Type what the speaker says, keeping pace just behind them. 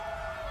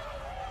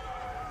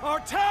Our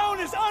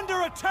town is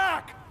under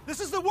attack! This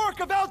is the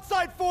work of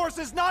outside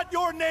forces, not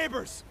your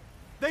neighbors!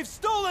 They've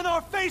stolen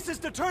our faces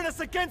to turn us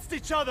against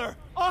each other!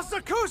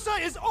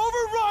 Asakusa is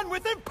overrun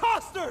with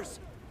imposters!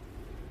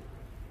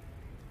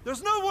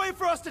 There's no way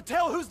for us to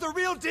tell who's the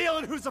real deal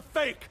and who's a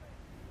fake!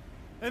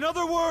 In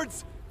other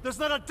words, there's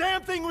not a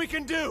damn thing we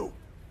can do!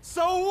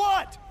 So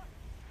what?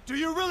 Do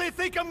you really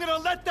think I'm gonna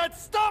let that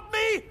stop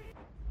me?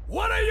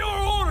 What are your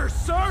orders,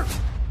 sir?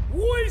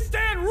 We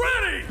stand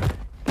ready!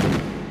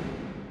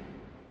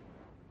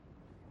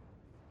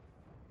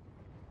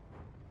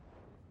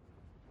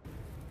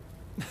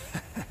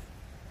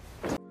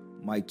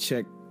 Mic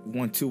check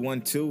 1 2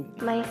 1 2.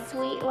 My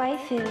sweet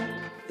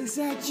waifu. Is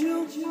that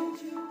you?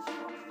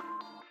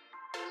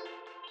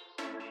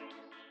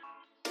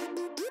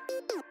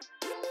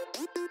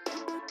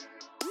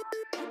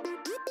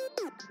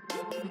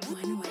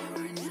 One way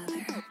or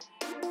another.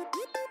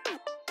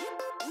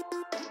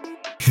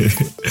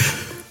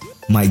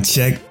 Mic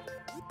check,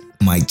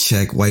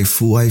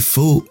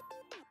 waifu.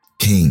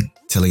 King,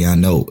 telling y'all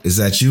know. Is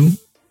that you?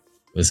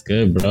 What's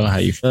good, bro? How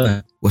you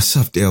feeling? What's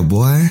up there,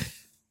 boy?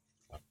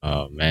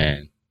 Oh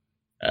man,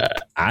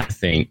 I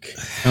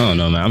don't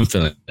know, man.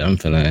 I'm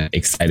feeling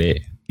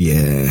excited.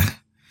 Yeah,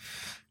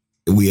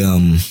 we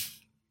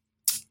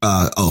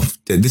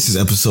this is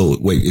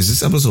episode. Wait, is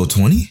this episode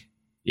 20?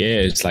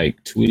 Yeah, it's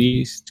like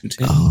 2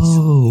 10.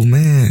 Oh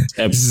man,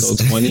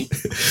 Episode 20.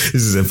 This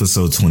is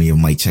episode 20 of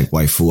Mic Check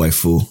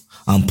Waifu.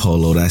 I'm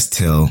Polo. That's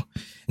Tel,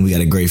 and we got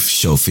a great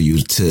show for you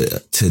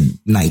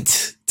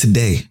tonight,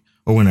 today,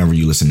 or whenever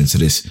you're listening to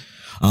this.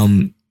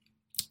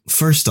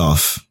 First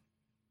off,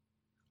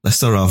 let's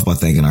start off by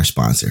thanking our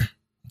sponsor,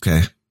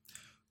 okay?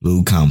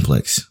 Lube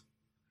Complex.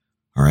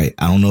 All right.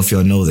 I don't know if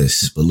y'all know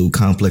this, but Lube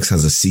Complex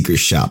has a secret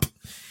shop.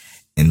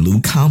 And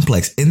Lube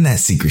Complex, in that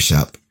secret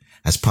shop,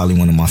 has probably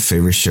one of my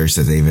favorite shirts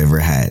that they've ever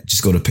had.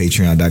 Just go to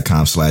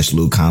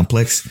patreon.com/Lube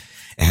Complex.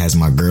 It has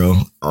my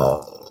girl.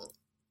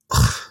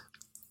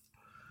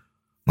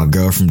 My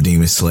girl from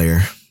Demon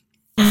Slayer.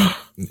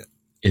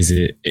 Is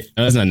it?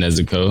 No, it's not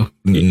Nezuko.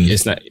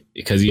 It's not,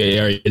 because he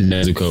already did a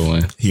Nezuko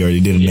one. He already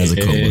did a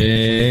Nezuko one.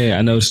 Yeah,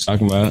 I know what you're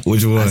talking about.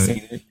 Which one? I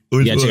seen it.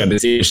 You gotta check out the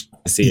secret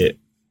shop to see it.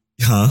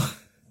 Huh?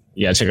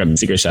 You gotta check out the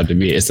secret shop to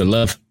be it. It's the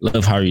Love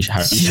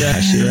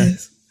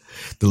Hashira.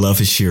 The Love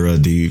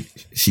Hashira, dude.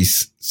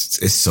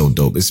 It's so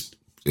dope.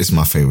 It's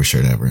my favorite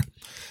shirt ever.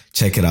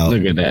 Check it out.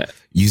 Look at that.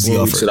 Use the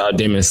offer. Without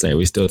Demon Slayer,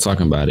 we still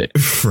talking about it.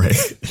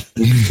 Right.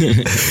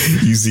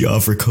 Use the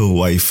offer code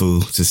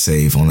waifu to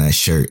save on that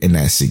shirt in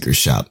that secret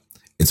shop.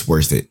 It's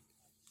worth it.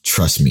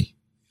 Trust me.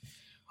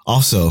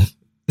 Also,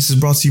 this is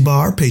brought to you by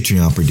our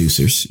Patreon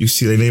producers. You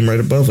see their name right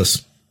above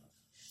us.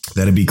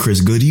 That'd be Chris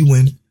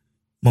Goodwin,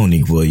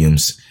 Monique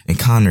Williams, and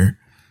Connor.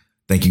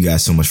 Thank you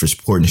guys so much for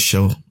supporting the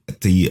show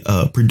at the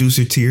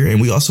producer tier.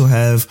 And we also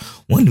have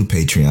one new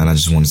Patreon I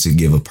just wanted to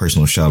give a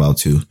personal shout out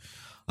to.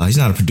 He's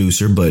not a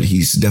producer, but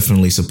he's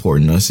definitely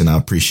supporting us, and I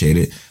appreciate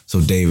it. So,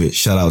 David,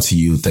 shout out to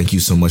you. Thank you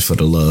so much for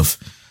the love.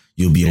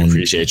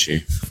 Appreciate you.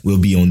 We'll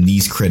be on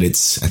these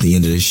credits at the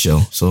end of this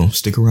show, so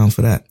stick around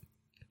for that.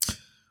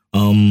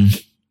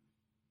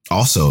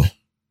 Also,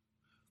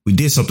 we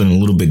did something a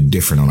little bit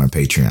different on our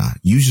Patreon.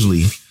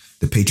 Usually,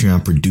 the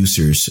Patreon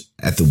producers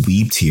at the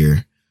Weeb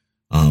tier,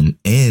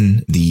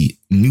 and the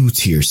new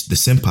tiers, the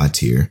Senpai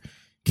tier,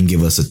 can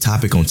give us a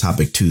topic on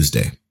Topic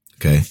Tuesday.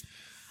 Okay.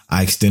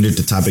 I extended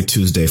the Topic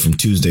Tuesday from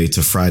Tuesday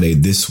to Friday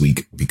this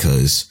week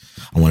because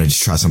I wanted to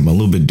try something a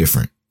little bit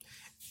different.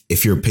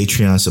 If you're a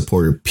Patreon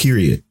supporter,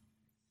 period,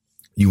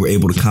 you were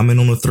able to comment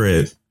on the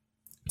thread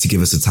to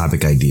give us a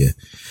topic idea.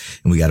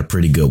 And we got a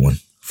pretty good one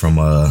from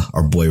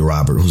our boy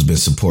Robert, who's been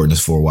supporting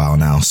us for a while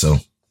now. So,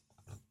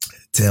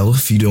 Tel,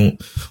 if you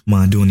don't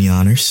mind doing the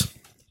honors.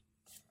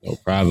 No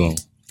problem.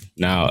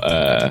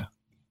 Now,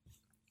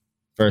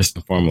 first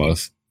and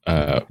foremost,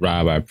 Rob,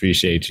 I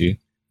appreciate you.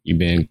 You've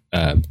been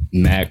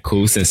mad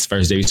cool since the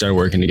first day we started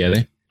working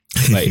together.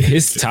 Like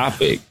his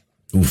topic,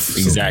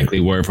 exactly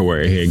so word for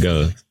word. Here it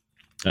goes.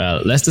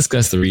 Let's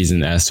discuss the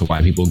reason as to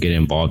why people get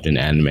involved in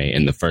anime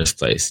in the first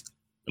place,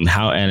 and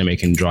how anime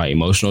can draw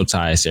emotional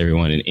ties to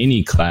everyone in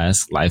any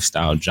class,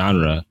 lifestyle,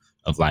 genre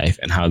of life,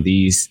 and how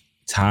these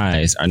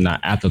ties are not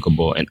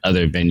applicable in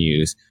other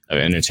venues of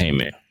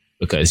entertainment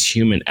because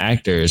human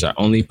actors are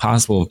only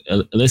possible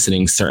of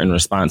eliciting certain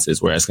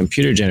responses, whereas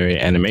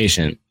computer-generated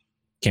animation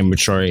can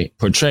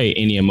portray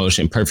any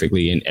emotion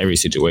perfectly in every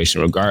situation,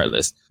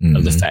 regardless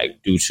of the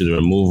fact, due to the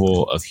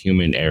removal of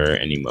human error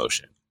and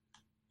emotion.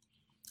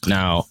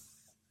 Now,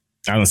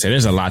 I'm gonna say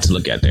there's a lot to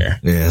look at there.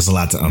 Yeah, there's a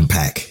lot to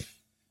unpack.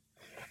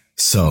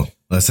 So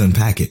let's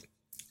unpack it.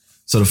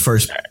 So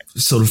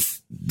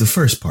the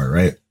first part,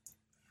 right?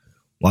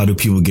 Why do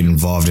people get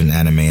involved in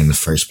anime in the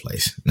first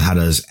place? And how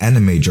does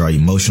anime draw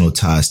emotional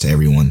ties to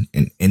everyone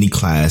in any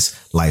class,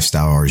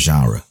 lifestyle, or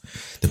genre?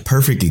 The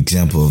perfect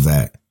example of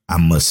that, I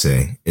must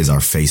say, is our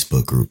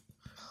Facebook group.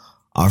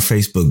 Our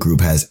Facebook group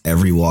has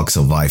every walks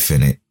of life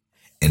in it,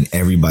 and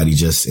everybody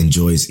just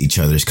enjoys each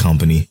other's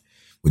company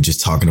with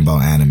just talking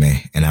about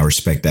anime, and I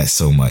respect that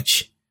so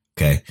much.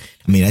 Okay.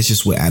 I mean, that's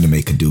just what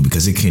anime could do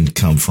because it can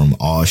come from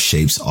all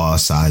shapes, all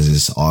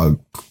sizes, all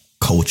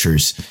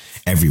cultures,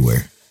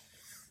 everywhere.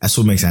 That's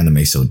what makes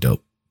anime so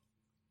dope.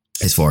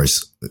 As far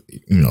as,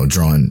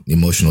 drawing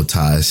emotional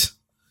ties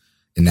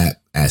in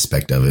that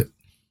aspect of it.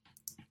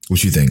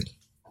 What you think?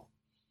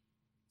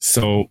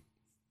 So,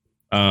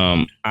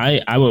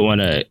 I would want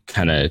to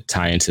kind of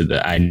tie into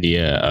the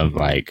idea of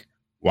like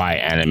why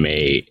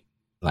anime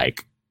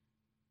like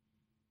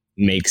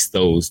makes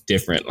those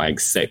different like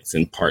sects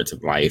and parts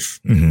of life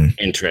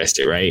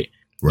interested, right?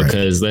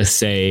 Because let's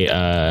say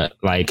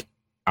like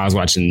I was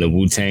watching the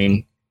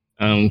Wu-Tang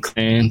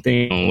Clan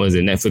thing. Was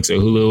it Netflix or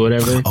Hulu or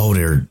whatever? Oh,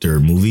 their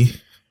movie?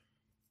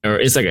 Or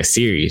it's like a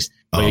series.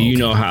 But you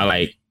know how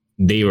like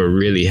they were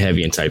really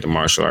heavy into like the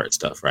martial arts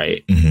stuff,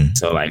 right?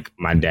 So like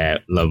my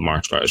dad loved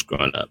martial arts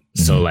growing up.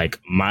 So like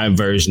my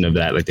version of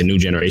that, like the new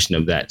generation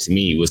of that to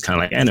me was kind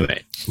of like anime.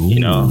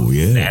 Ooh,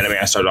 the anime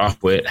I started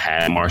off with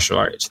had martial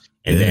arts.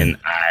 And then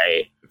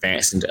I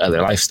advanced into other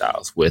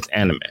lifestyles with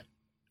anime.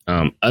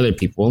 Other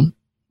people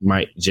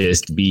might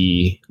just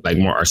be like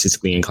more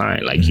artistically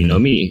inclined. Like, you know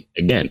me,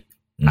 again,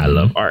 I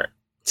love art.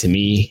 To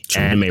me,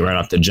 anime right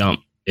off the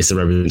jump, it's a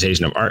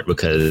representation of art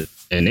because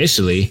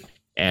initially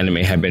anime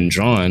had been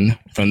drawn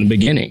from the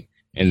beginning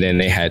and then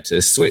they had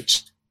to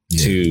switch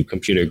to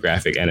computer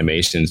graphic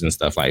animations and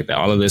stuff like that.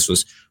 All of this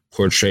was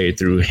portrayed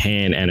through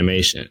hand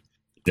animation.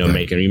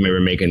 Remember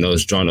making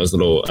drawing those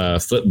little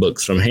flip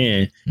books from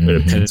hand with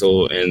a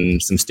pencil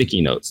and some sticky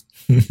notes.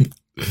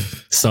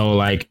 So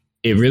like,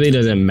 it really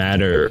doesn't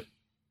matter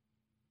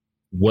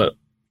what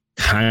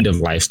kind of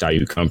lifestyle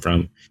you come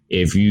from.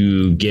 If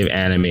you give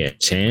anime a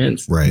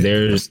chance,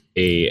 there's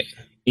a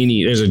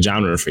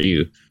genre for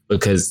you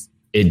because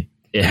it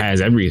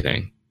has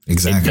everything.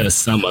 Exactly. It does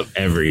some of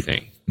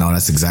everything. No,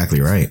 that's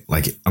exactly right.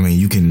 Like, I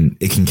mean,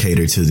 it can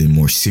cater to the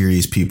more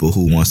serious people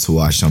who wants to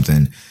watch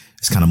something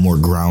that's kind of more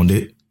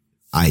grounded,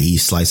 i.e.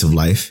 slice of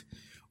life,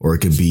 or it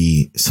could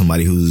be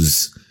somebody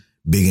who's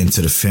big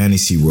into the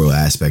fantasy world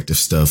aspect of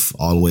stuff,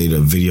 all the way to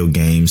video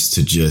games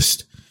to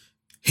just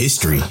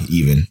history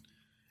even.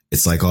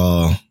 It's like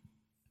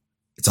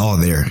it's all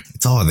there.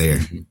 It's all there.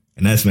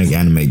 And that's make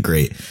anime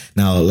great.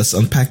 Now let's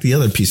unpack the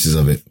other pieces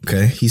of it.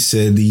 Okay. He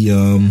said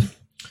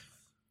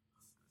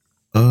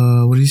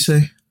what did he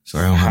say?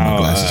 Sorry, I don't have my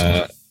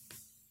glasses.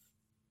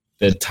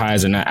 The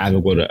ties are not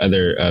applicable to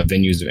other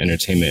venues of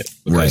entertainment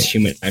because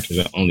human actors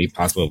are only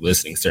possible of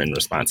listening certain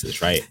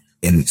responses, right?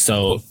 And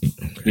so,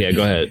 yeah,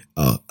 go ahead.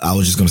 I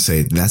was just going to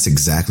say that's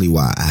exactly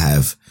why I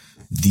have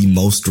the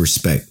most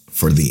respect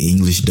for the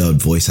English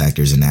dubbed voice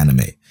actors in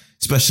anime,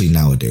 especially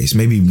nowadays.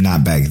 Maybe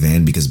not back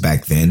then, because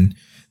back then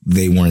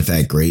they weren't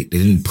that great. They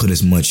didn't put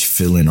as much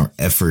feeling or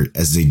effort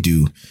as they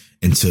do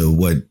into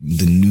what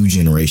the new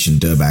generation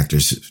dub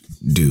actors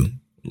do.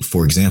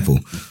 For example,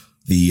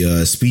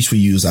 the speech we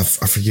use, I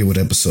forget what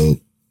episode,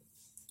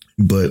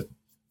 but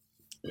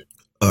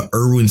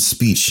Erwin's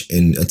speech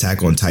in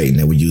Attack on Titan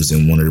that we used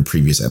in one of the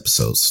previous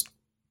episodes.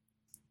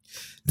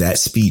 That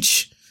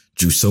speech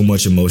drew so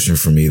much emotion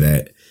for me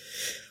that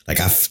like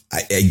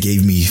it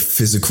gave me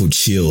physical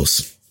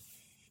chills.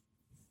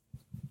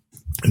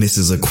 And this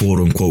is a quote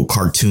unquote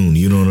cartoon.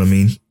 You know what I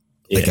mean?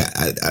 Yeah.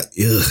 Like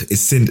it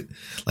sent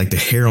like the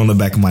hair on the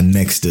back of my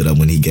neck stood up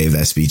when he gave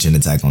that speech in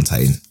Attack on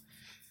Titan.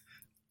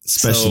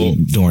 Especially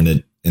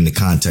in the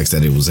context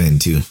that it was in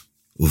too.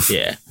 Oof.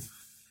 Yeah.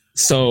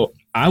 So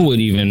I would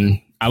even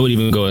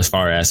go as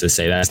far as to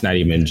say that's not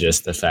even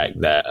just the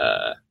fact that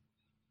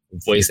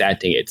voice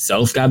acting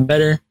itself got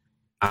better.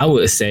 I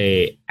would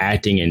say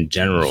acting in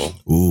general.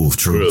 Ooh,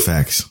 true.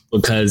 Facts.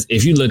 Because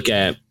if you look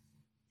at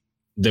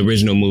the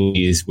original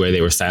movies where they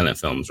were silent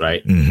films,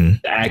 right? The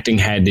acting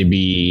had to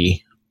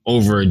be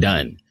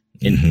overdone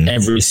in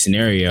every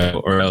scenario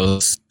or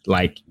else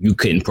like you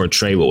couldn't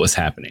portray what was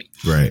happening.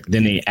 Right.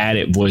 Then they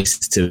added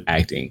voices to the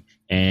acting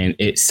and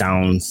it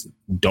sounds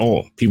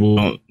dull. People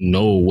don't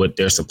know what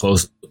they're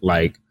supposed to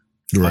like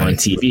on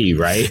TV,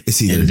 right?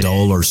 It's either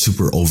dull or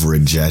super over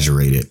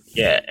exaggerated.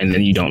 Yeah. And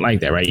then you don't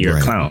like that, right? You're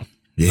a clown.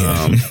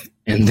 Yeah.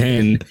 And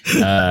then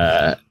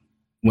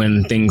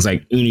when things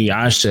like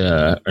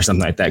Inuyasha or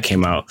something like that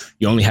came out,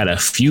 you only had a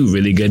few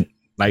really good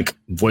like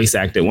voice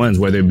acted ones,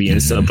 whether it be in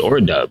subbed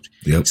or dubbed.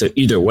 Yep. So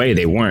either way,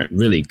 they weren't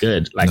really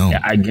good. Like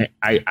I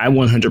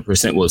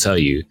 100% will tell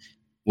you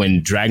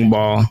when Dragon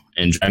Ball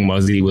and Dragon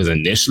Ball Z was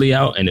initially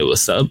out and it was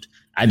subbed,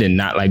 I did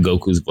not like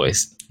Goku's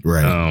voice.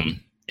 Right.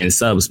 In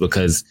subs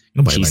because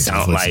he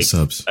sounded like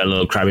a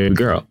little crybaby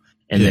girl.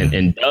 And then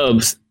in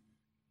dubs,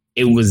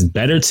 it was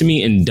better to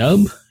me in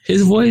dub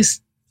his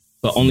voice,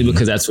 but only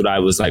because that's what I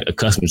was like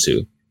accustomed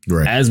to.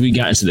 Right. As we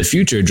got into the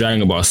future,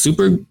 Dragon Ball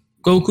Super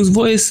Goku's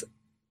voice,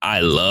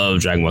 I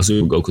love Dragon Ball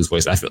Super Goku's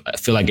voice. I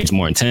feel like it's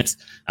more intense.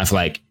 I feel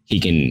like he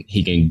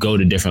can go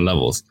to different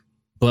levels.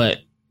 But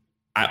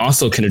I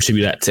also can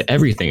attribute that to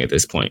everything at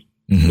this point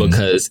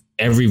because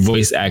every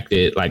voice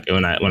acted, like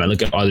when I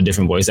look at all the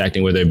different voice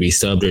acting, whether it be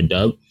subbed or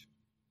dubbed,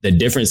 the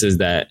difference is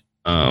that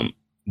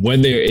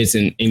whether it's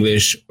in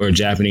English or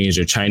Japanese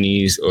or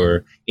Chinese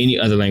or any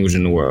other language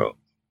in the world,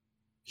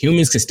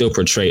 humans can still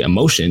portray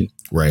emotion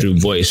through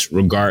voice,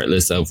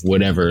 regardless of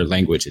whatever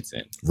language it's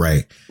in.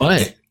 Right.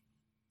 But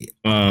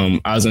I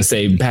was gonna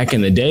say, back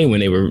in the day when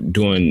they were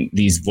doing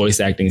these voice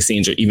acting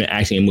scenes or even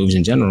acting in movies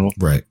in general,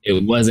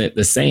 it wasn't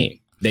the same.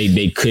 They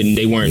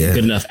weren't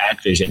good enough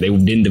actors yet. They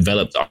didn't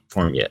develop the art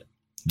form yet.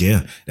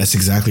 Yeah, that's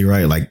exactly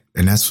right. Like,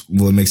 and that's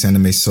what makes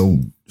anime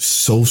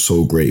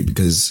so great,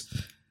 because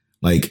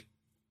like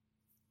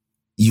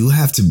you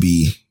have to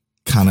be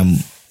kind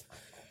of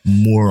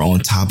more on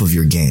top of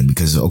your game,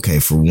 because okay,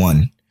 for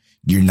one,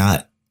 you're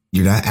not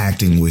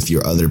acting with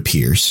your other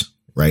peers,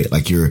 right?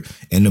 Like, you're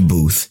in a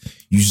booth.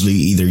 Usually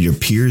either your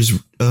peers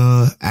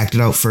act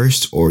it out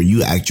first or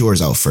you act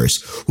yours out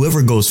first.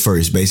 Whoever goes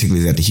first basically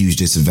is at a huge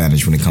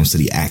disadvantage when it comes to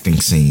the acting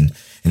scene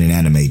in an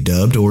anime,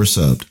 dubbed or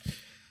subbed.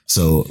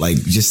 So like,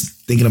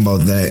 just thinking about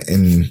that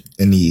in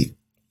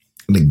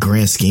the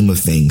grand scheme of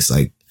things,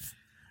 like,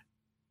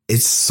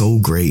 it's so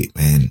great,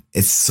 man.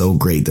 It's so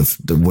great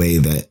the way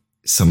that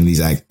some of these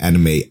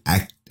anime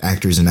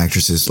actors and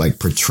actresses like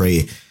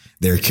portray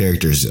their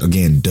characters,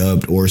 again,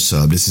 dubbed or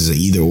subbed. This is an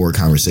either or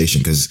conversation,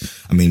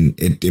 because I mean,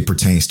 it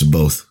pertains to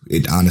both.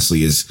 It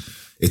honestly is.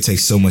 It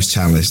takes so much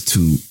talent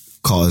to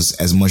cause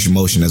as much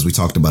emotion as we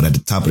talked about at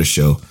the top of the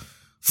show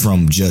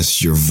from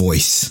just your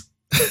voice.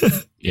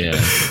 Yeah.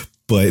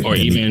 But or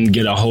even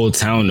get a whole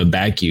town to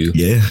back you.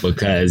 Yeah.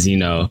 Because, you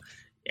know,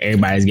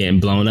 everybody's getting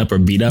blown up or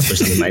beat up or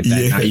something like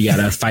that. Now you got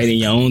to fight in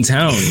your own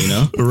town, you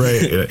know?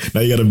 Right.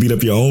 Now you got to beat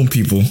up your own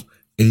people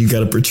and you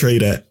got to portray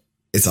that.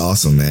 It's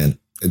awesome, man.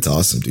 It's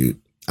awesome, dude.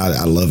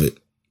 I love it.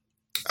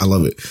 I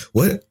love it.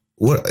 What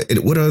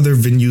other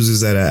venues is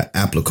that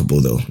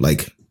applicable though?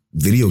 Like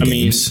video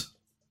games?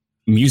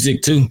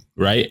 Music too,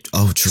 right?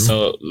 Oh, true.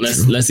 So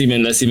let's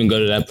even go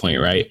to that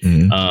point, right?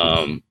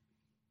 Mm-hmm.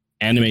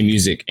 Anime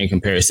music in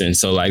comparison.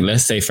 So like,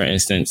 let's say for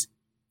instance,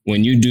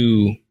 when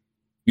you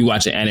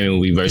watch an anime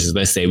movie versus,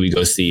 let's say we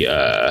go see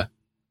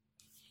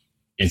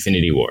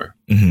Infinity War,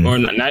 or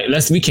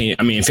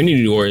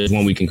Infinity War is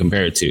one we can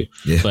compare it to,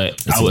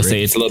 but I would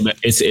say it's a little bit,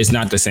 it's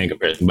not the same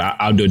comparison, but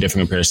I'll do a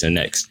different comparison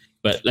next.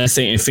 But let's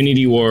say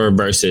Infinity War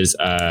versus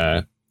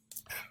the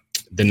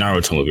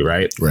Naruto movie,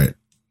 right? Right.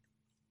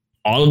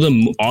 All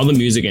the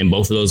music in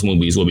both of those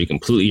movies will be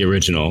completely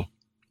original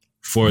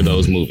for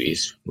those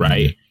movies,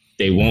 right?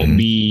 They won't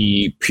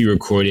be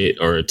pre-recorded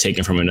or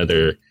taken from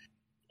another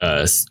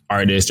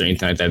artist or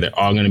anything like that. They're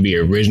all going to be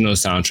original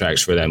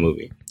soundtracks for that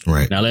movie.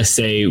 Right. Now, let's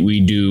say we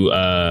do,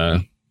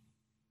 I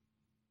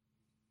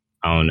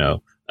don't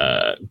know,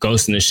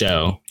 Ghost in the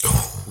Shell.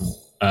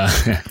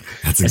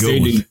 That's a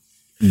good one.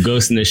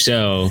 Ghost in the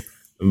Shell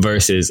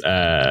versus,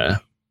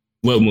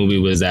 what movie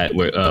was that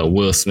where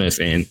Will Smith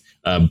and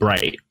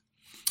Bright,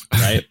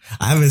 right?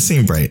 I haven't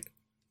seen Bright.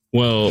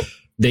 Well,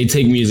 they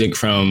take music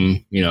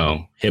from, you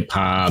know, hip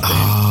hop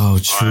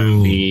and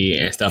R&B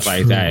and stuff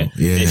like that.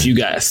 Yeah. If you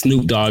got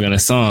Snoop Dogg in a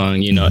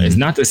song, you know, it's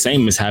not the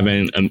same as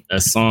having a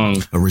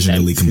song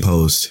originally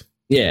composed.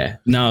 Yeah.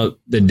 Now,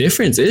 the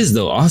difference is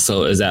though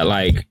also is that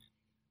like,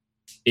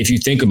 if you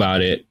think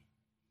about it,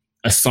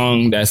 a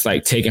song that's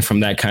like taken from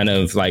that kind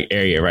of like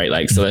area, right?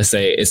 Like, so let's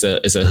say it's a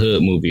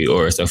hood movie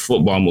or it's a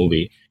football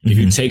movie. If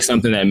you take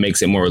something that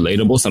makes it more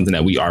relatable, something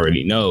that we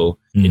already know,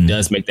 it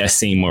does make that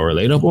scene more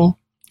relatable.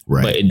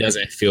 Right. But it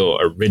doesn't feel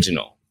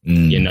original,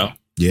 you know?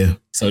 Yeah.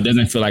 So it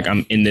doesn't feel like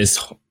I'm in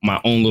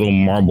my own little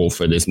marble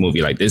for this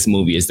movie. Like, this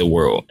movie is the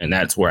world and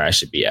that's where I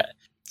should be at.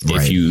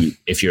 Right.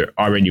 If you're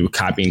already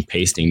copying,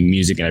 pasting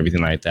music and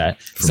everything like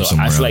that. So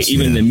I feel like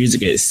even the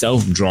music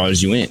itself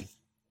draws you in.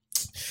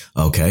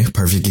 Okay.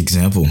 Perfect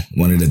example.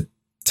 One of the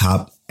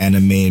top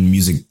anime and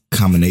music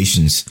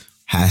combinations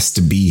has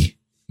to be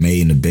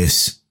Made in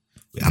Abyss.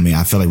 I mean,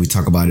 I feel like we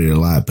talk about it a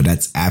lot, but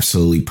that's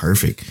absolutely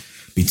perfect.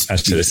 I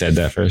should have said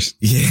that first.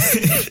 Yeah.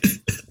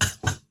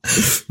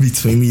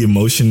 Between the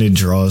emotion it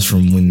draws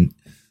from when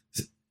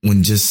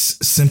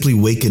just simply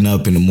waking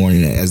up in the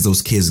morning as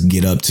those kids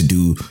get up to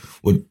do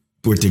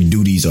what their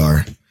duties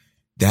are,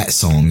 that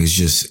song is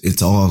just,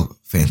 it's all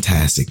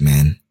fantastic,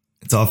 man.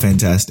 It's all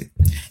fantastic.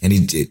 And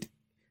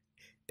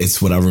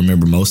it's what I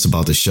remember most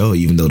about the show,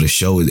 even though the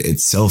show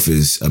itself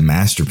is a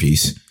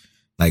masterpiece.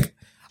 Like,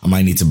 I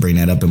might need to bring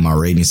that up in my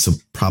rating. So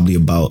probably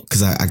about,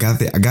 because I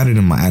got it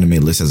in my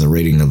anime list as a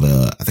rating of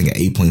I think an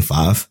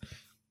 8.5.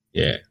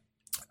 Yeah.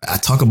 I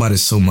talk about it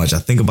so much. I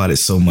think about it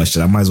so much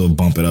that I might as well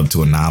bump it up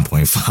to a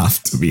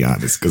 9.5, to be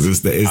honest, because it's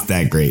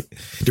that great.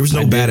 There was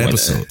no bad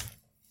episode.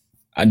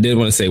 I did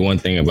want to say one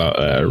thing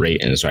about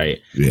ratings,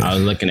 right? Yeah. I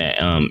was looking at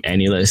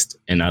AniList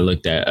and I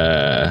looked at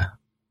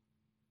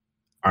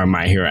our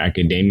My Hero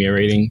Academia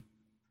rating.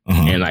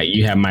 And like,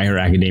 you have My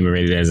Hero Academia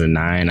rated as a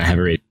 9. I have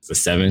it rated as a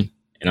 7.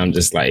 And I'm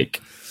just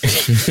like,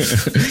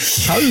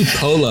 how does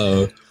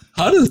Polo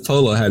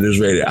have this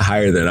rated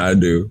higher than I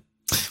do?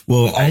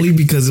 Well, only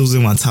because it was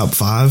in my top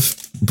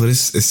 5, but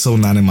it's so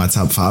not in my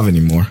top 5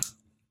 anymore.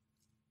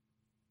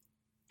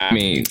 I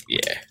mean,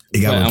 yeah.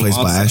 It got replaced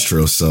by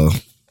Astro, so.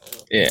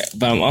 Yeah,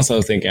 but I'm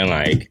also thinking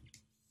like,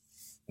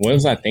 what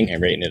was I thinking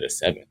rating it a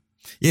 7?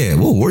 Yeah,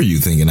 what were you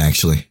thinking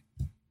actually?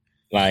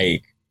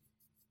 Like,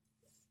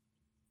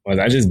 Was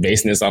I just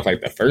basing this off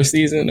like the first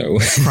season or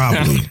what?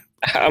 Probably.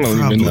 I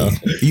don't even know.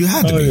 You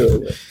had to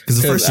be,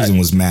 because the first season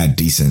was mad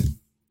decent.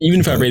 Even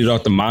if I rated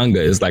off the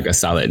manga, it's like a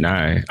solid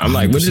 9. I'm 100%.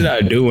 Like, what did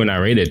I do when I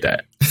rated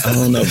that? I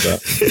don't know, bro.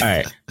 All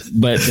right.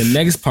 But the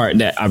next part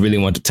that I really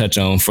want to touch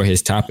on for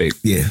his topic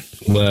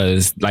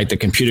was like the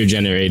computer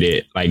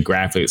generated like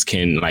graphics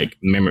can like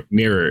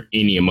mirror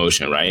any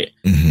emotion, right?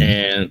 Mm-hmm.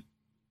 And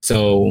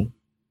so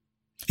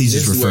he's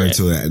just referring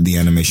to the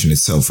animation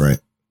itself, right?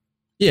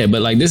 Yeah,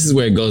 but like this is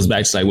where it goes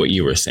back to like what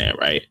you were saying,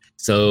 right?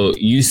 So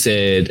you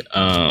said,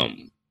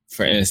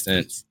 for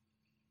instance,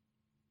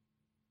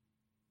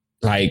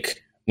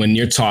 like when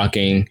you're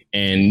talking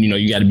and, you know,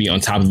 you got to be on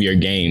top of your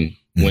game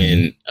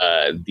when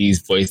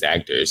these voice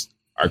actors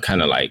are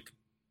kind of like,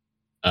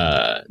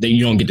 that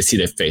you don't get to see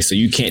their face. So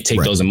you can't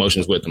take those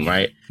emotions with them,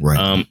 right?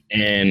 Right.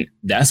 And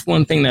that's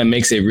one thing that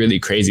makes it really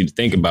crazy to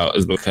think about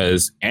is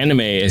because anime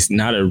is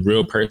not a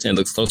real person. It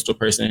looks close to a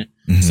person.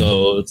 Mm-hmm.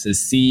 So to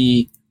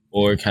see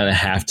or kind of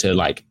have to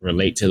like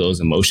relate to those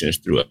emotions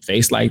through a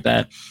face like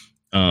that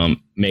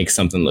makes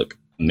something look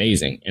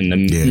amazing. And the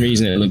main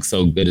reason it looks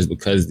so good is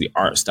because the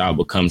art style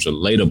becomes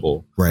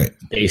relatable, right?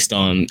 Based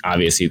on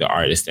obviously the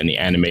artist and the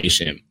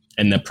animation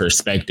and the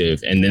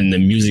perspective and then the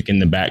music in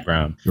the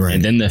background. Right.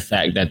 And then the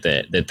fact that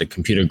the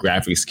computer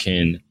graphics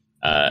can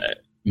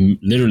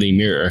literally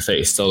mirror a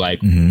face. So like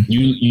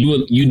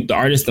you the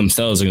artists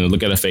themselves are going to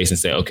look at a face and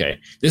say, okay,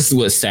 this is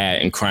what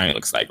sad and crying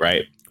looks like,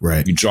 right?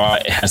 Right. You draw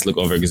it, it has to look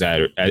over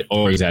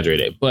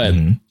exaggerated. But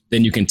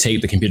then you can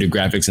take the computer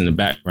graphics in the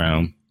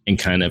background and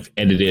kind of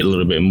edit it a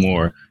little bit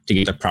more to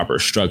get the proper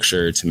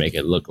structure to make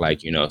it look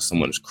like, you know,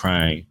 someone's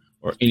crying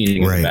or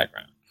anything in the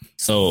background.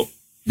 So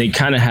they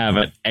kind of have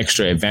an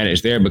extra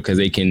advantage there because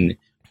they can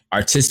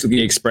artistically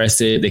express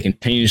it. They can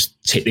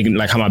they can,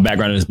 like how my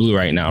background is blue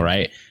right now,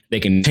 right? They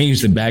can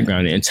change the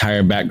background, the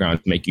entire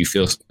background to make you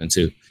feel something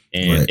too.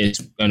 And it's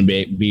going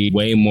to be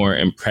way more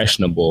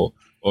impressionable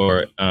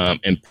or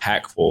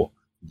impactful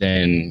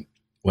than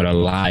what a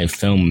live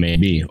film may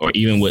be, or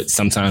even what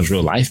sometimes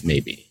real life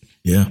may be.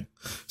 Yeah.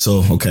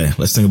 So, okay,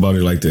 let's think about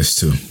it like this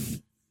too.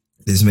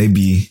 This may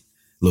be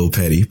a little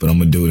petty, but I'm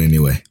going to do it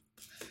anyway.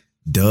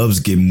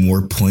 Dubs get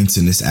more points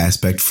in this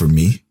aspect for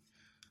me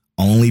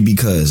only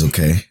because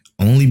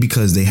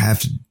they have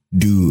to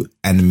do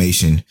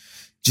animation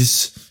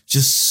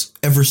just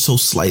ever so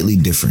slightly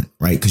different,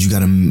 right? Because you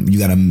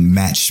gotta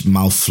match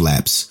mouth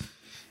flaps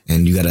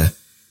and you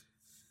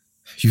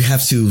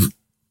have to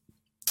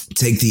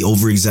take the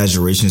over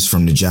exaggerations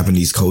from the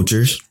Japanese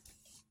cultures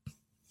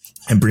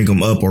and bring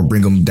them up or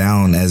bring them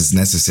down as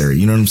necessary.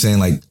 You know what I'm saying?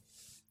 Like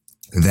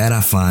that, I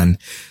find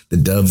the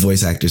dub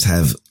voice actors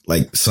have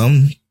like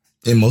some,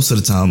 and most of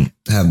the time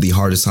have the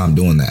hardest time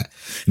doing that.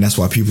 And that's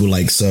why people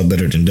like sub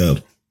better than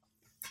dub,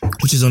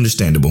 which is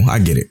understandable. I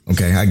get it.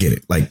 Okay. I get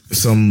it. Like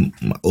some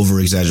over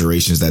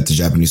exaggerations that the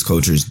Japanese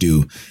cultures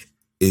do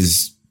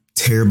is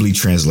terribly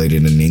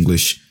translated in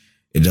English.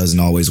 It doesn't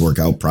always work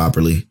out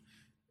properly.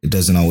 It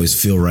doesn't always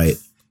feel right.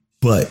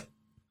 But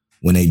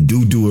when they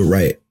do it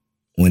right,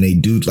 when they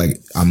do, like,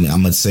 I'm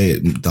going to say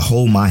it, the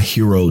whole My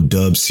Hero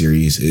dub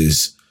series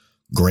is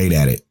great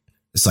at it.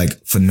 It's like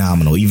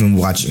phenomenal. Even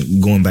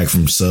going back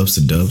from subs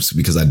to dubs,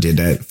 because I did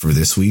that for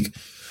this week.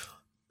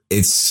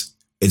 It's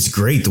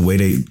great the way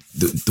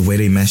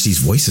they match these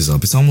voices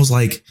up. It's almost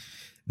like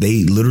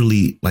they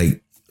literally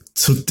like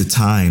took the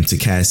time to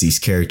cast these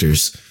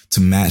characters to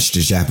match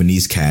the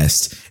Japanese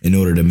cast in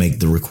order to make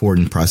the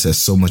recording process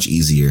so much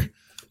easier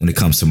when it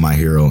comes to My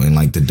Hero and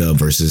like the dub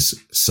versus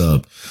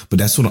sub. But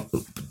I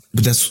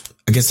guess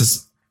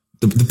that's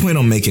the point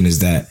I'm making is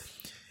that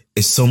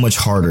it's so much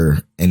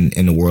harder in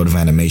the world of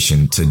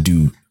animation to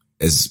do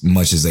as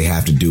much as they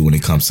have to do when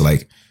it comes to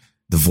like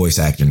the voice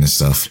acting and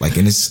stuff. Like,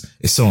 and it's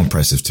so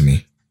impressive to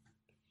me.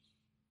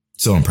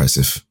 So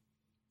impressive.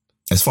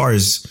 As far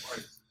as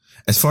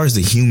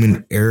the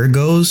human error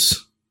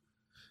goes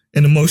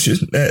and emotion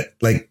that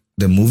like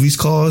the movies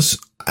cause,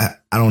 I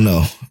don't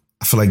know.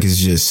 I feel like it's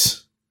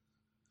just,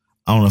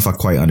 I don't know if I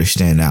quite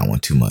understand that one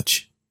too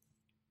much.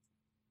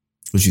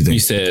 What you think? You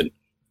said,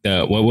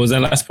 what was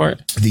that last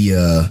part?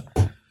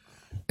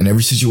 In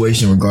every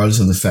situation, regardless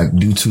of the fact,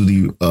 due to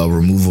the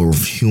removal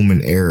of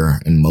human error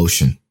and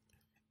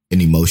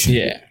emotion.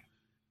 Yeah.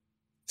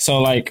 So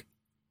like,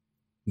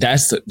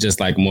 that's just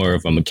like more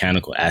of a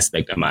mechanical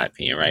aspect in my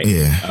opinion, right?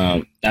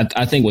 Yeah.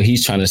 I think what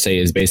he's trying to say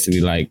is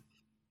basically like,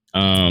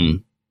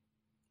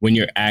 when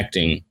you're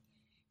acting,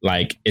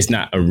 like it's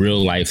not a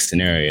real life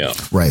scenario.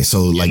 Right.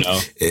 So like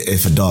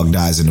if a dog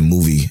dies in a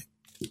movie,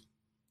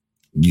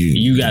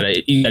 you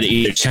gotta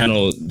either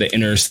channel the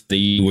inner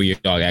the where your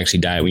dog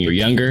actually died when you were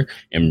younger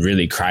and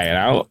really cry it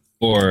out,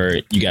 or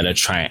you gotta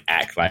try and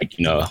act like,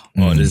 oh,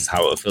 this is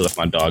how it would feel if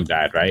my dog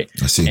died, right?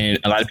 I see. And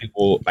a lot of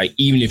people, like,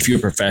 even if you're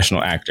a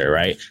professional actor,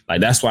 right?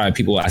 Like that's why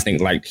people, I think,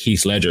 like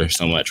Heath Ledger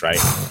so much, right?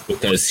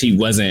 Because he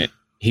wasn't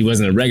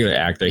a regular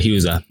actor, he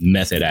was a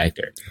method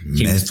actor.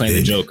 He was playing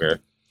the Joker.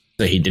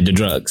 So he did the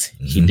drugs,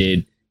 he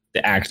did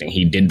the acting,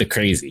 he did the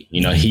crazy,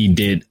 he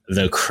did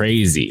the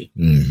crazy.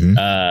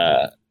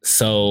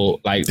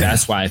 So like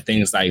that's why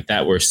things like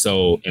that were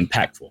so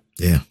impactful.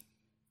 Yeah.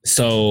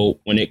 So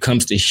when it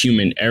comes to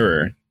human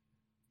error,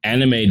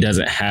 anime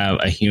doesn't have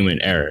a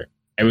human error.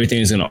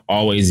 Everything's going to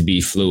always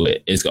be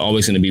fluid. It's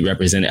always going to be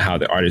represented how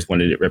the artist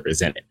wanted it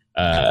represented.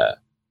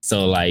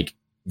 So like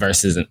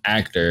versus an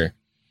actor,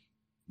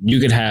 you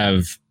could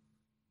have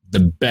the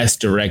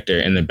best director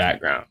in the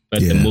background,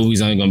 but the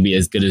movie's only going to be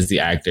as good as the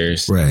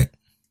actors. Right.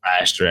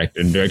 Trash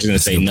director. The director's going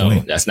to say, no,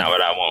 that's not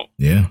what I want.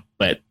 Yeah.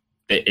 But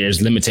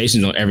there's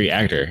limitations on every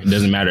actor. It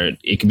doesn't matter.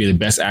 It could be the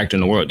best actor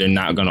in the world. They're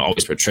not going to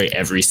always portray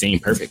every scene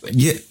perfectly.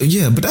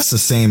 Yeah, but that's the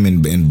same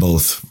in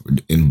both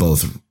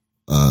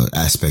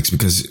aspects,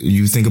 because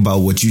you think about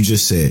what you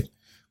just said,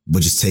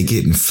 but just take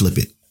it and flip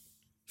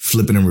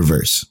it in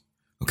reverse.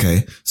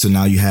 Okay, so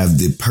now you have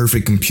the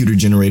perfect computer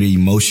generated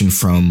emotion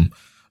from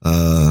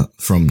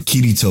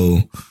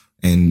Kirito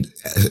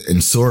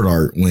and Sword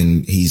Art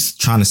when he's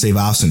trying to save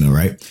Asuna,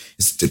 right?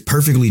 It's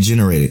perfectly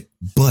generated,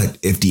 but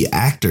if the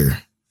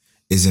actor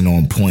isn't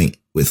on point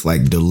with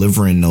like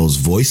delivering those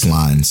voice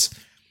lines,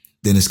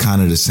 then it's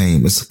kind of the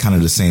same. It's kind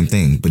of the same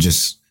thing, but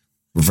just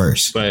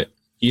reverse. But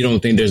you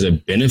don't think there's a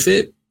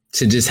benefit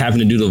to just having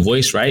to do the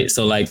voice, right?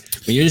 So like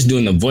when you're just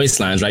doing the voice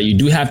lines, right, you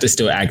do have to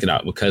still act it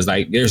out, because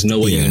like there's no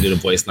way you can do the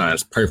voice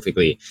lines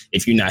perfectly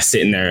if you're not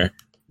sitting there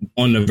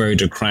on the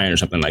verge of crying or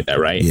something like that,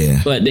 right?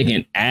 Yeah. But they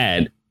can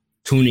add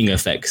tuning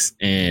effects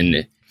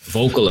and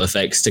vocal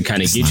effects to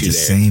kind of get you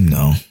there. Same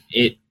though.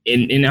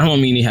 And I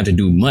don't mean you have to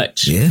do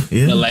much. Yeah.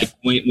 But like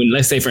when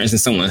let's say, for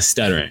instance, someone's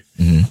stuttering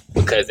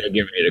because they're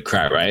getting ready to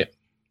cry, right?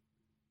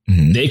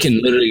 They can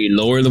literally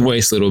lower the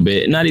voice a little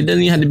bit. It doesn't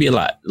even have to be a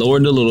lot. Lower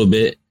it a little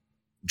bit,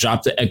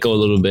 drop the echo a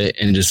little bit,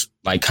 and just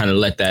like kind of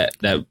let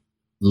that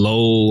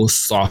low,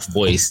 soft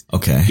voice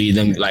be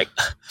them like.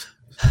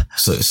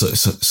 So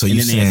and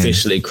you then they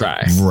officially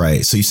cry,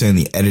 right? So you're saying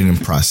the editing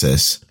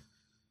process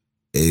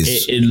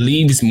is it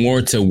leaves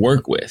more to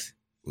work with.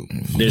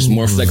 There's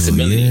more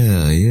flexibility.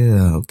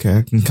 Yeah. Okay,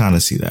 I can kind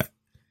of see that.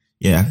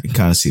 Yeah, I can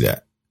kind of see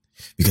that,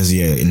 because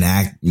in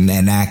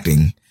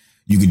acting,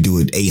 you could do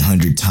it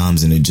 800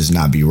 times and it just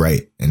not be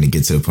right, and it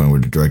gets to the point where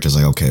the director's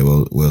like, okay,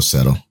 we'll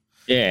settle.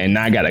 Yeah, and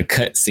now I gotta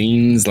cut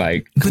scenes.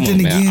 Like, come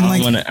on, man.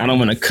 Again, I don't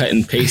want to cut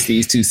and paste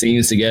these two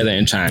scenes together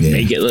and try and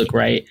make it look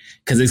right,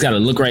 because it's got to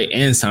look right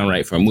and sound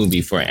right for a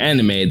movie. For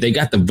anime, they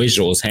got the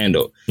visuals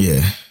handled.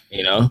 Yeah,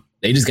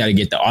 they just got to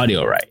get the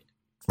audio right.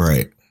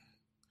 Right.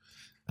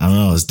 I don't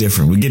know. It's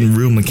different. We're getting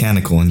real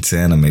mechanical into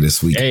anime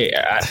this week. Hey,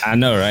 I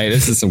know, right?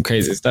 This is some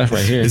crazy stuff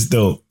right here. It's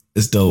dope.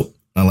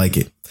 I like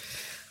it.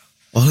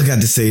 All I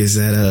got to say is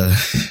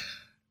that,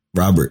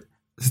 Robert,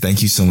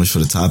 thank you so much for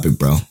the topic,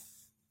 bro.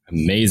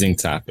 Amazing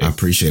topic. I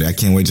appreciate it. I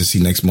can't wait to see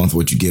next month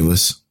what you give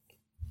us.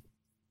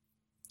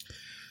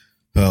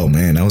 Oh,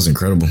 man, that was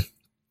incredible.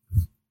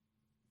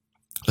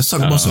 Let's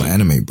talk about some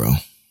anime, bro.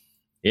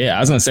 Yeah,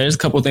 I was going to say, there's a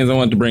couple of things I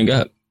wanted to bring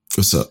up.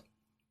 What's up?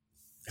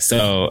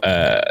 So,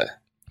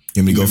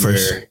 you want me to go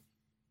first?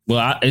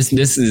 Well, this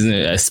isn't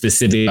a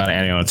specific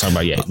anime I want to talk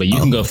about yet, but you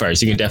can go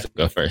first. You can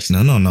definitely go first. No.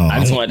 I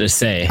just wanted to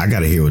say, I got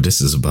to hear what this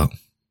is about.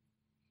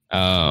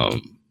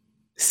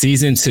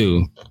 Season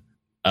 2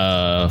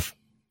 of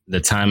The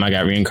Time I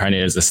Got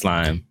Reincarnated as a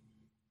Slime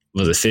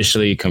was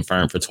officially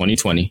confirmed for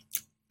 2020.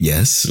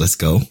 Yes, let's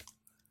go.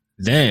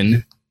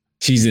 Then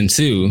season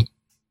 2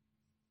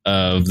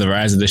 of The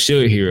Rise of the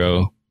Shield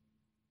Hero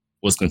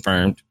was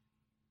confirmed,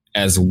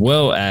 as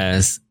well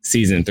as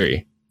season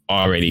 3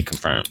 already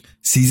confirmed.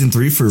 Season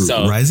 3 for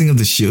Rising of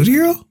the Shield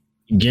Hero?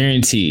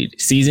 Guaranteed.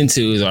 Season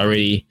 2 is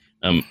already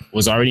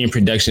was already in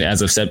production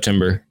as of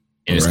September,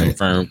 and it's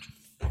confirmed.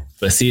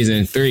 But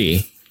season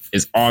 3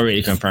 is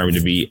already confirmed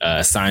to be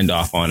signed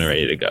off on and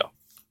ready to go.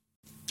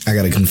 I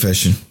got a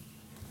confession.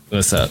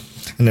 What's up?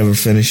 I never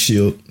finished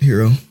Shield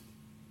Hero.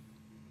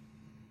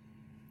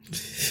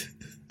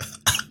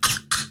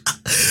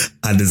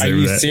 I deserve that. Are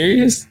you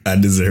serious? I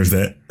deserve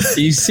that. Are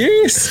you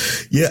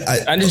serious?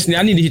 Yeah. I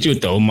need to hit you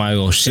with the Omae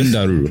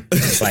Shindaru.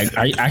 Like,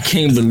 I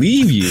can't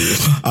believe you.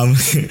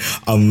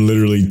 I'm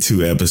literally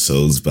 2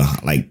 episodes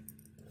behind, like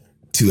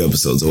 2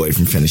 episodes away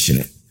from finishing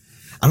it.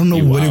 I don't know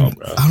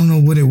I don't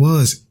know what it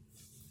was.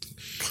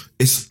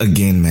 It's,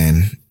 again,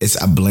 man,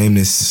 I blame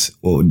the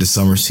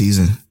summer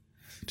season.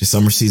 The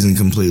summer season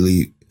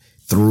completely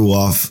threw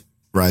off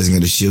Rising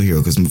of the Shield Hero,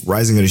 because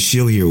Rising of the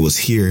Shield Hero was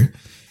here,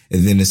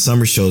 and then the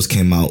summer shows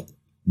came out,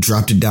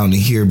 dropped it down to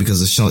here because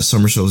the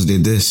summer shows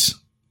did this.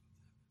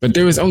 But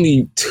there was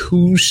only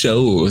 2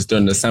 shows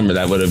during the summer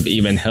that would have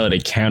even held a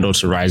candle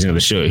to Rising of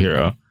the Shield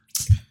Hero.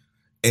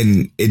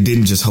 And it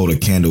didn't just hold a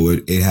candle.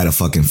 It had a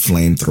fucking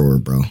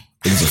flamethrower, bro.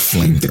 It was a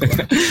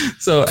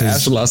flamethrower. So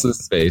Astro Lost in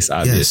Space,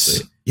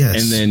 obviously.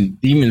 Yes. And then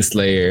Demon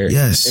Slayer.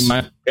 Yes.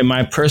 In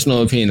my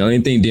personal opinion, the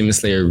only thing Demon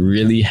Slayer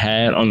really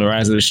had on the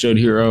Rise of the Shield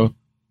Hero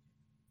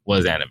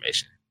was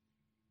animation.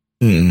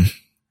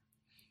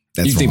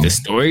 That's you think wrong. the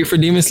story for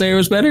Demon Slayer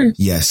was better?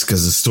 Yes,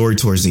 because the story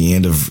towards the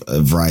end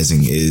of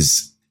Rising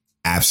is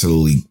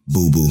absolutely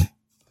boo-boo.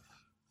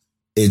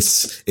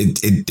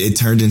 It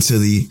turned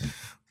into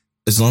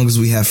as long as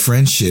we have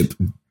friendship,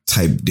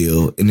 type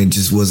deal, and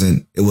it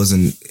wasn't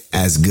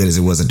as good as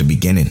it was at the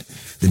beginning.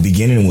 The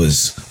beginning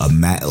was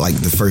like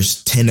the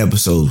first 10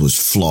 episodes was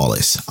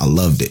flawless. I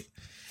loved it.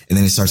 And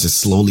then it starts to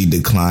slowly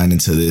decline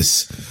into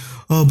this,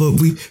 oh, but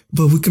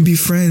we can be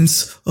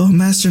friends. Oh,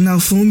 Master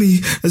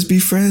Naofumi, let's be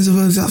friends.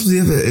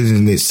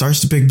 And it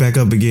starts to pick back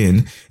up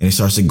again, and it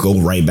starts to go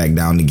right back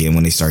down again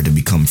when they start to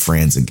become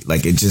friends.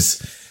 Like it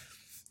just,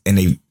 and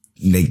they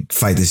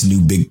fight this new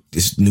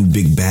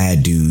big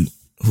bad dude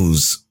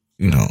who's,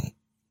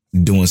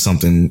 doing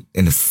something,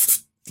 and the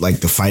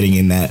fighting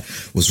in that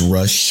was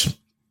rushed.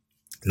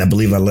 And I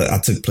believe I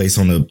took place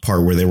on the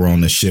part where they were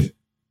on the ship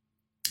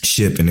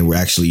and they were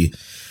actually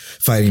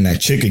fighting that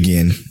chick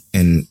again.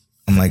 And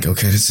I'm like,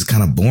 okay, this is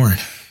kind of boring.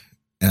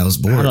 And I was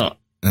bored. And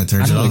I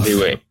turned it off. I don't agree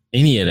with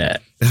any of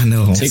that. I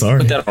know. I'm sorry.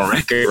 Put that on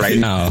record right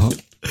now.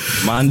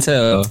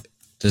 Montel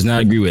does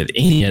not agree with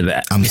any of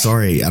that. I'm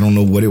sorry. I don't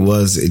know what it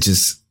was.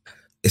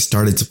 It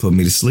started to put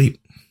me to sleep.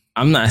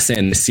 I'm not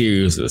saying the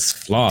series was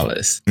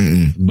flawless,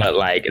 but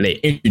like they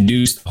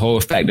introduced the whole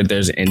fact that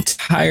there's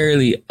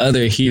entirely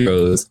other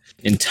heroes,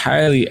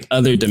 entirely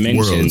other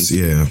dimensions,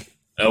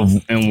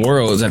 and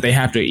worlds that they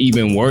have to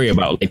even worry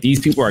about. Like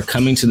these people are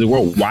coming to the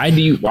world. Why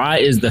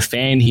is the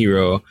fan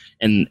hero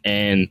and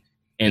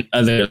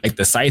other like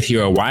the scythe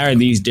hero? Why are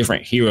these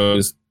different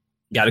heroes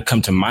got to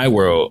come to my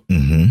world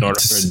in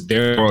order for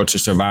their world to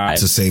survive,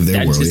 to save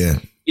their world?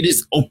 It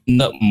just opened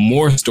up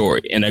more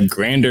story and a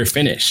grander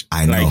finish.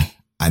 I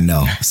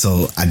know.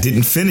 So I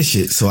didn't finish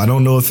it. So I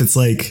don't know if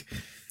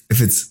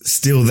it's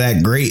still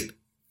that great.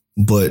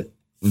 But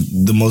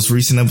the most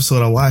recent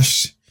episode I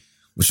watched,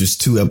 which was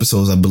 2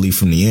 episodes, I believe,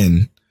 from the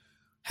end,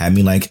 had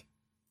me like,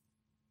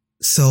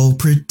 so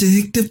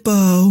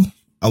predictable.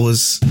 I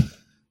don't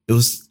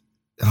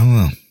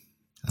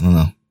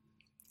know.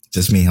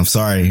 Just me. I'm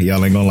sorry.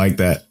 Y'all ain't gonna like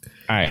that.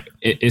 All right.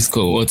 It's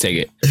cool. We'll take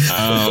it.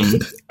 All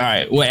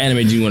right. What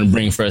anime do you want to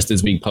bring for us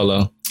this week,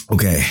 Polo?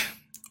 Okay.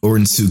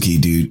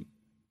 Orensuki, dude.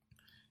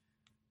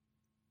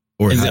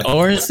 Is it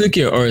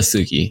Orensuki or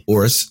Orisuki?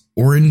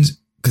 Oren,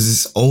 because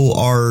it's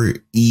Orensuki.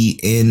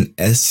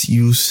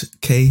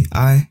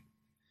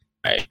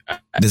 Right.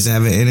 Does it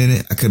have an N in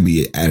it? I could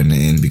be adding an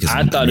N because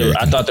I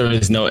thought there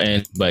was no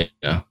N, but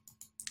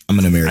I'm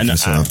an American,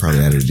 so I'll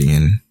probably add it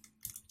in.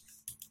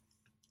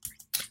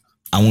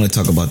 I want to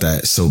talk about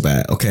that so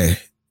bad. Okay.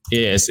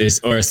 Yes, it's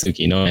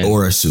Orisuki. No N.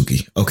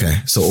 Orisuki.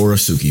 Okay, so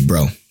Orisuki,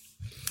 bro.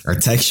 I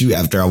text you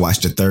after I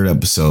watched the 3rd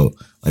episode.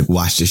 Like,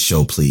 watch this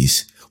show,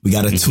 please. We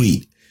got a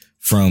tweet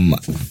from,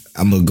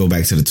 I'm going to go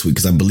back to the tweet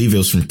because I believe it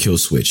was from Kill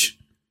Switch.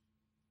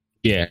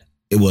 Yeah.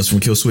 It was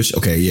from Kill Switch?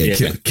 Okay,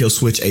 yeah. Kill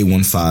Switch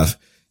 815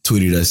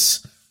 tweeted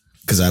us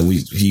because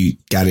he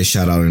got his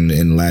shout out in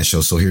the last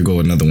show. So here go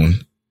another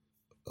one.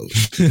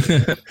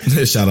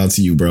 Shout out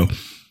to you, bro.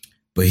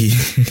 But he,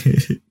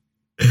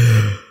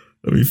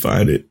 let me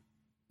find it.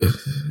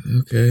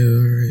 Okay,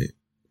 all right.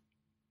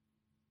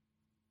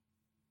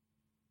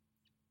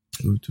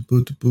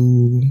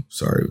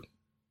 Sorry.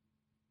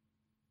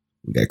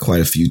 We got quite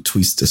a few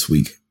tweets this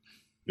week.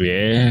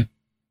 Yeah.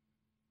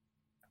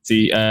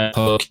 See,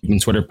 keeping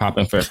Twitter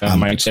popping for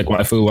mic check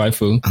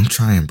waifu. I'm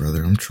trying,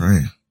 brother. I'm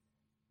trying.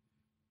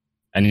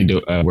 I need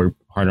to work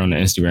hard on the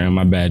Instagram.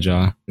 My bad,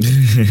 y'all.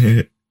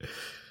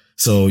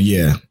 So,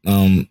 yeah.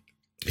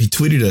 He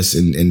tweeted us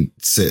and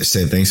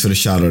said thanks for the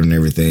shout out and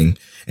everything.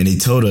 And he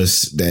told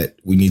us that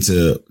we need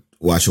to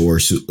watch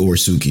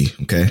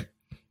Orensuki. Okay.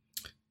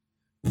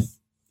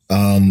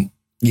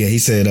 Yeah, he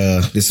said,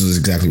 this was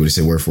exactly what he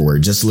said, word for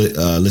word. Just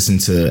listen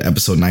to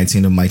episode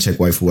 19 of Mic Check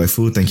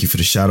Waifu. Thank you for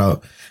the shout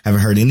out.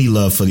 Haven't heard any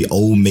love for the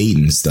old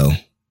maidens, though.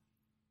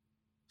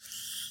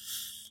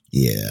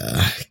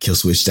 Yeah, Kill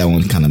Switch, that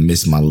one kind of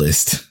missed my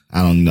list.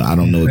 I don't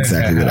know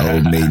exactly what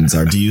old maidens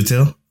are. Do you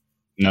tell?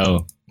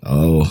 No.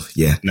 Oh,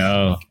 yeah.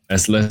 No.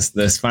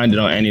 Let's find it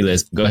on any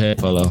list. Go ahead,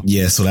 Polo.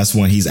 Yeah, so that's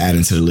one he's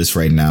adding to the list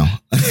right now.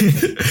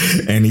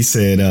 And he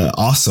said,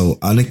 also,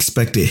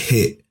 unexpected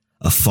hit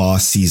of fall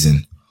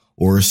season.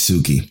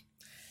 Orisuki.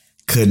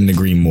 Couldn't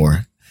agree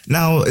more.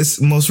 Now,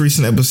 its most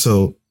recent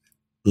episode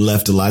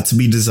left a lot to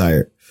be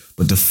desired,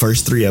 but the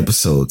first 3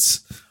 episodes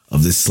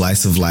of this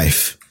slice of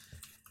life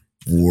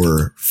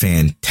were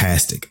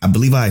fantastic. I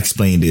believe I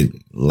explained it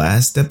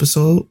last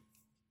episode.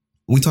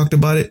 We talked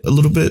about it a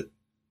little bit,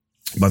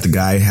 about the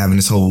guy having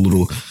this whole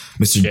little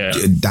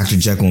Dr.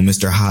 Jekyll and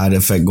Mr. Hyde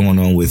effect going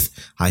on with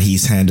how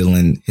he's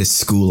handling his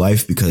school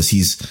life, because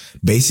he's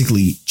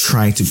basically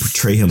trying to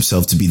portray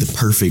himself to be the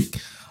perfect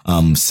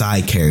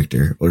side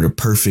character or the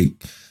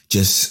perfect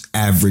just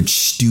average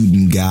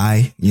student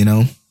guy, you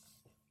know?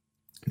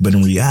 But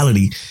in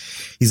reality,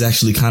 he's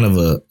actually kind of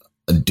a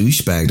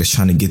douchebag that's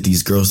trying to get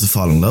these girls to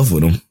fall in love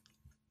with him.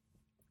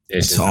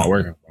 It's just not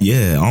working.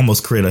 Yeah,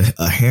 almost create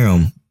a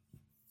harem.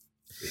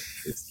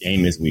 His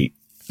game is weak.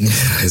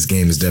 His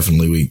game is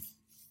definitely weak.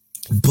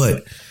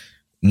 But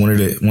one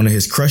of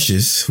his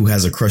crushes, who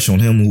has a crush on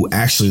him, who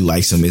actually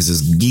likes him, is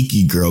this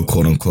geeky girl,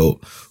 quote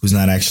unquote, who's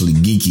not actually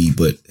geeky,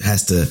 but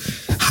has to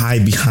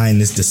hide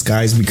behind this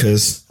disguise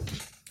because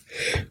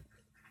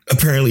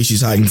apparently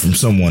she's hiding from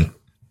someone.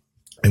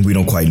 and we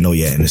don't quite know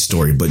yet in the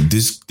story. But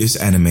this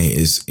anime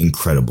is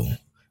incredible.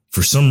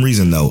 For some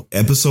reason, though,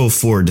 episode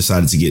 4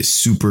 decided to get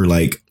super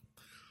like,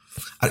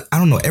 I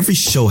don't know. Every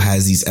show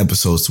has these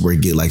episodes where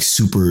it get like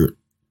super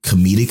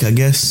comedic, I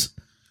guess.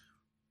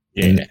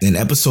 Yeah. And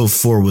episode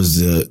 4 was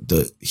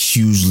the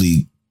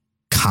hugely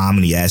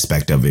comedy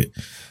aspect of it.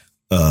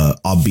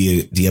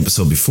 Albeit the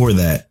episode before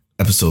that,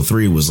 episode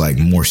 3 was like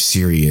more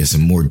serious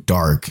and more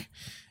dark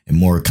and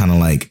more kind of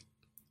like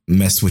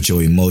messed with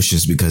your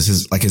emotions, because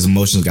his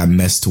emotions got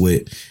messed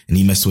with, and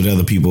he messed with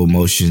other people's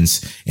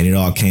emotions, and it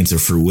all came to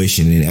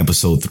fruition in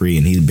episode 3.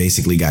 And he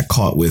basically got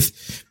caught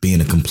with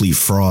being a complete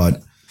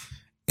fraud,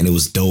 and it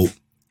was dope.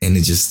 And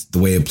it just, the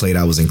way it played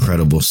out was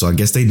incredible. So I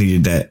guess they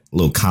needed that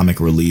little comic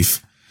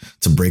relief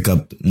to break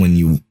up when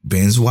you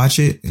binge watch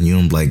it, and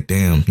you're like,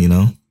 damn, you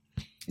know,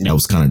 that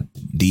was kind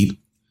of deep.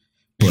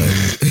 But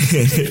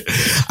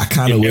I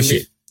kind of wish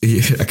it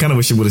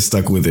would have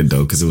stuck with it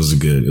though, because it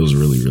was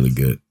really, really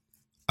good.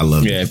 I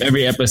love it. Yeah, if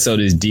every episode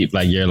is deep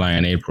like Your Lie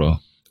in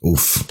April,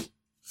 oof,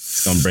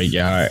 it's gonna break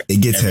your heart.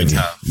 It gets heavy.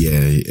 Time.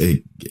 Yeah,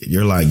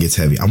 Your Lie gets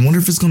heavy. I wonder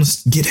if it's gonna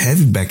get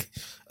heavy back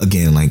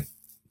again. Like,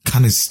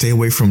 kind of stay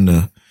away from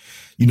the,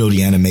 you know,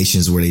 the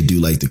animations where they do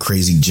like the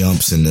crazy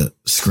jumps and the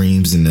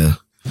screams and the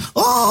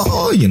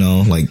you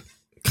know, like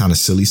kind of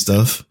silly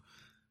stuff.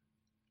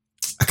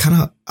 I kind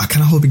of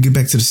hope it get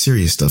back to the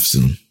serious stuff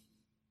soon.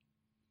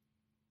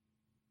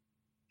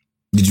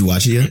 Did you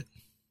watch it yet?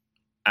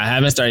 I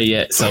haven't started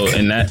yet. So, okay.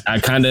 And that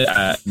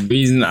the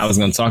reason I was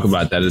going to talk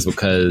about that is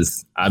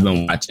because I've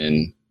been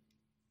watching,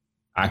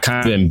 I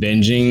kind of been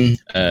binging,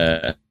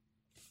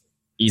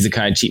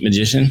 Isekai Cheat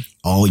Magician.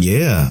 Oh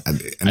yeah.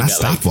 I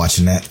stopped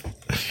watching that.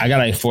 I got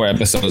like 4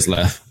 episodes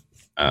left.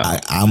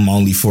 I'm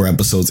only 4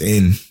 episodes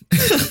in.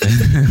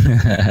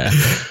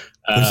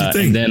 What you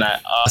think? And then I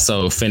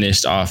also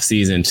finished off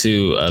season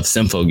 2 of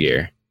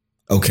Symphogear.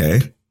 Okay.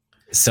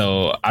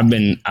 So I've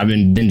been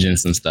binging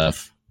some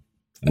stuff.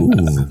 Ooh.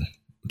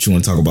 What you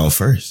want to talk about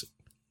first?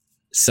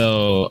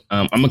 So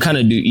I'm gonna kind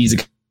of do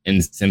Isekai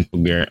and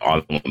Symphogear all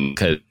of them,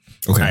 because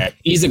okay. All right,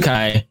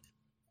 Isekai.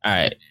 All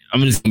right,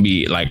 I'm just gonna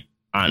be like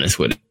honest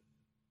with it.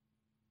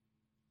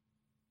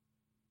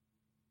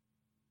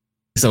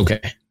 It's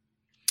okay.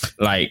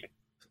 Like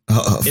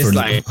hold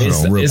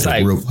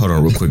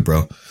on real quick,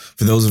 bro.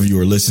 For those of you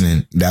who are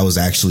listening, that was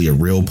actually a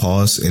real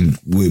pause and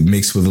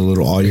mixed with a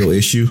little audio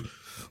issue.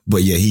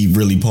 But yeah, he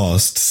really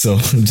paused. So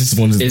just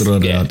wanted to throw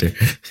that out there.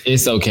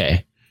 It's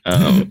okay.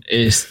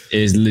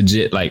 It's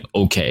legit like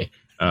okay.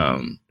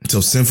 So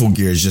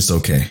Symphogear is just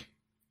okay.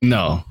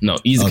 No,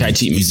 Isekai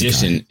Cheat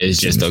Magician is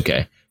just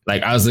okay.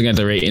 Like, I was looking at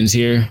the ratings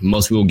here.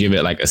 Most people give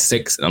it like a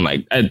 6. And I'm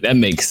like, that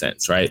makes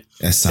sense, right?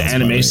 The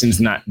animation's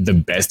not the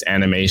best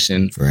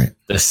animation. Right.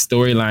 The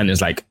storyline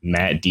is like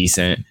mad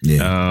decent.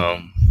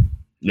 Yeah.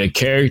 The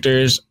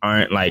characters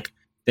aren't like,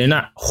 they're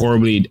not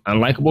horribly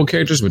unlikable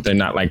characters, but they're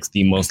not like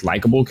the most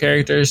likable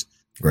characters.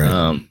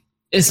 Right.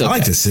 It's okay. I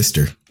like the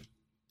sister,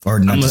 or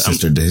not the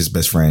sister, his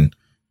best friend,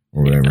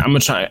 or whatever. I'm gonna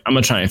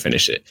try and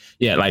finish it.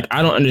 Yeah, like,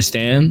 I don't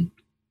understand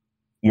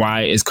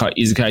why it's called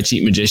Isekai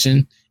Cheat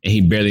Magician and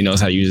he barely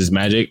knows how to use his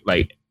magic,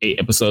 like 8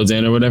 episodes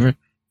in or whatever.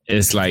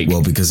 It's like,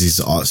 well, because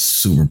he's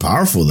super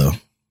powerful though.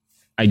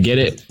 I get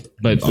it,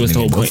 but what's the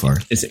whole point?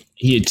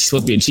 He's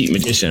supposed to be a cheat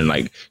magician.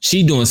 Like,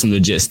 she doing some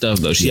legit stuff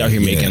though. She out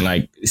here making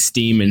like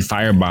steam and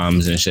fire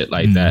bombs and shit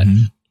like that,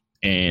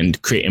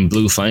 and creating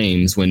blue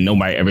flames when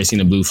nobody ever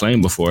seen a blue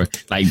flame before.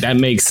 Like, that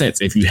makes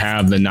sense if you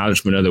have the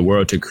knowledge of the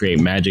world to create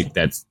magic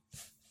that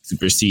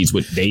supersedes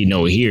what they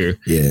know here.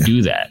 Yeah.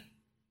 Do that.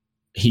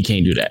 He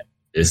can't do that.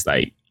 It's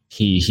like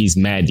he's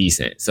mad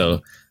decent.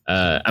 So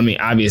I mean,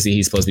 obviously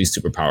he's supposed to be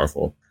super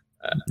powerful.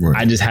 Right.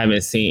 I just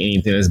haven't seen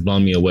anything that's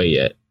blown me away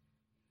yet.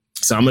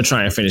 So I'm gonna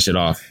try and finish it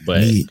off.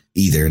 But me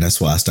either, and that's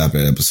why I stopped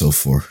at episode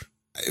 4.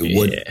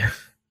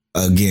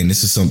 Again,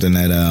 this is something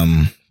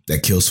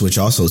that Kill Switch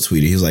also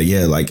tweeted. He was like,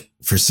 yeah, like,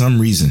 for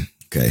some reason,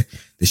 okay,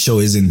 the show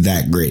isn't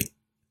that great,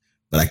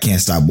 but I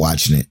can't stop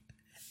watching it.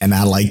 And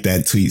I like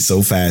that tweet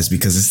so fast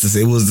because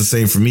it was the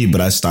same for me,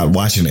 but I stopped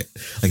watching it.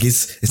 Like,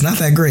 it's not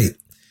that great,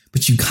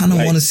 but you kind of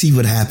want to see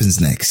what happens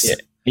next. Yeah.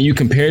 And you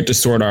compare it to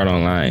Sword Art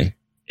Online,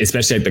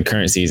 especially like the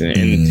current season.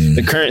 And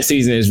the current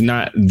season is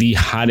not the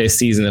hottest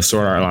season of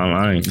Sword Art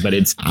Online, but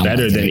it's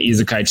better than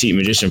Isekai Cheat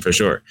Magician for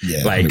sure.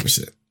 Yeah, like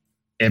 100%.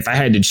 If I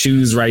had to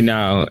choose right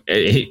now,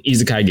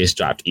 Isekai gets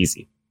dropped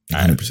easy.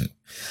 100%.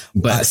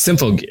 But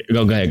simple.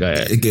 Go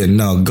ahead. Again,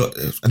 no.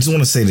 I just want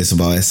to say this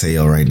about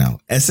SAO right now.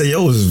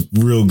 SAO is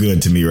real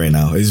good to me right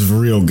now. It's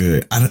real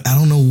good. I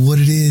don't know what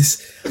it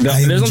is.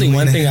 There's only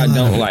one thing I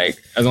don't like.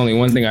 There's only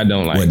one thing I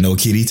don't like. What, no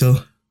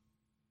Kirito?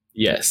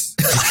 Yes.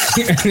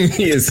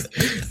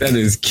 That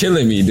is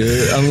killing me,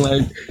 dude. I'm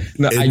like,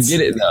 no, I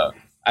get it though.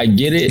 I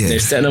get it. Yeah. They're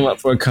setting him up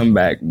for a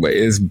comeback, but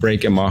it's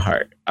breaking my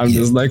heart. I'm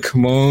just like,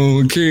 come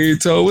on,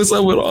 Kirito. What's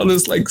up with all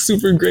this like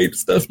super great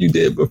stuff you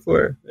did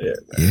before? Yeah.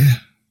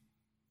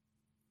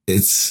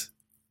 It's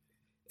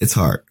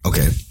hard.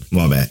 Okay,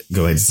 my bad.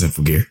 Go ahead to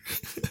Symphogear.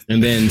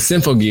 And then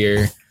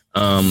Symphogear,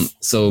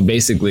 So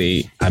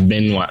basically, I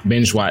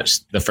binge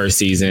watched the first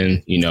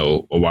season, a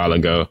while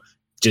ago.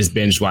 Just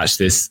binge watched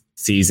this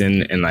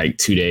season in like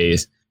 2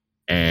 days,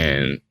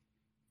 and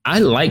I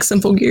like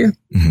Simple Gear.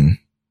 Mm-hmm.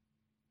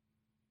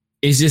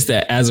 It's just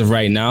that as of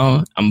right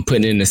now, I'm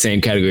putting it in the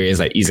same category as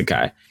like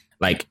Isekai.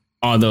 Like,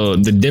 although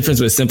the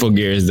difference with Simple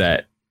Gear is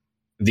that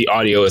the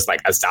audio is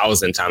like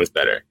 1,000 times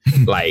better.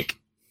 Like,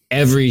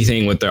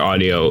 everything with their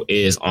audio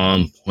is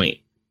on point.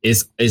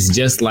 It's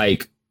just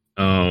like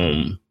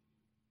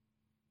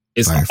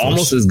it's Fire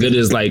almost Force. as good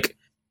as like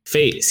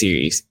Fate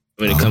series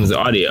when it comes to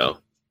audio.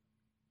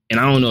 And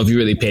I don't know if you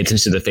really pay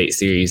attention to the Fate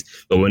series,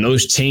 but when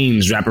those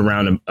chains wrap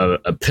around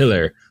a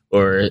pillar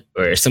or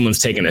someone's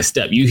taking a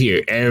step, you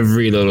hear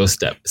every little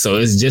step. So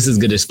it's just as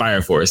good as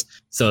Fire Force.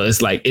 So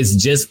it's like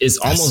it's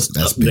almost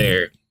up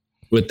there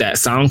with that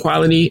sound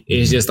quality.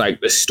 It's just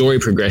like the story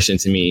progression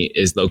to me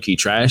is low key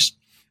trash.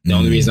 The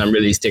only reason I'm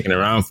really sticking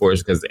around for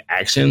is because the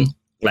action,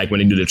 like when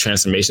they do the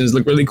transformations,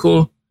 look really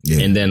cool.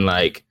 Yeah. And then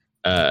like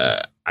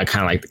I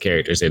kind of like the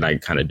characters. They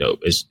like kind of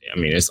dope.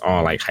 It's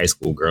all like high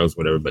school girls,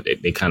 whatever, but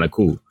they kind of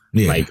cool.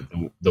 Yeah. Like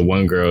the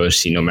one girl,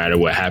 she, no matter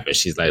what happens,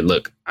 she's like,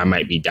 look, I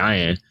might be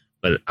dying,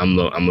 but I'm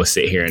gonna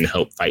sit here and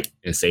help fight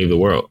and save the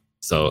world.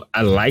 So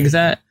I like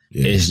that.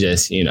 Yeah. It's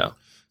just, So you the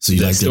like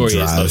the story is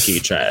low drive. key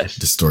trash.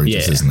 The story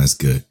just isn't as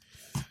good.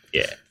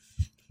 Yeah.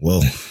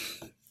 Well,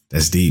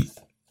 that's deep.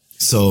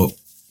 So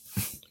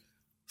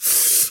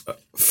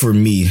for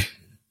me,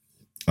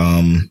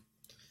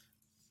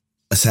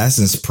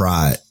 Assassin's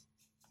Pride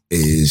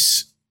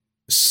is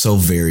so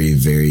very,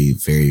 very,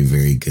 very,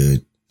 very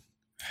good.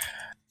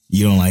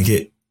 You don't like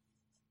it?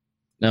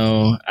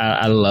 No,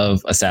 I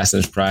love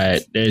Assassin's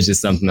Pride. There's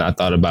just something I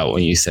thought about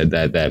when you said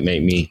that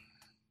made me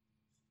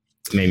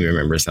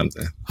remember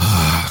something.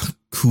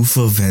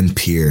 Kufa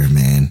Vampire,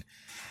 man.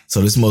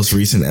 So this most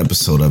recent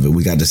episode of it,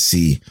 we got to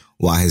see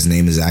why his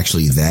name is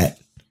actually that.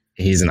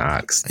 He's an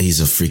ox. He's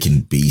a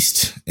freaking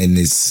beast. And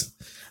it's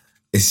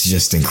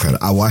just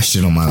incredible. I watched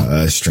it on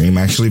my stream,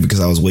 actually, because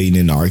I was waiting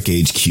in the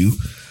arcade queue.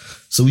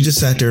 So we just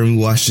sat there and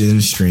we watched it in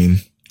the stream.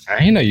 I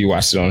didn't know you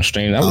watched it on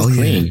stream. That was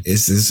clean. Yeah.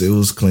 It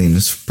was clean.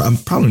 I'm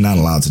probably not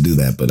allowed to do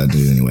that, but I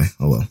do anyway.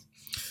 Oh, well.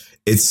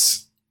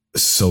 It's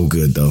so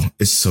good, though.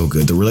 It's so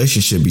good. The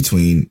relationship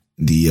between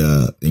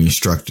the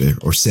instructor,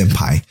 or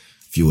senpai,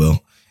 if you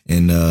will,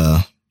 and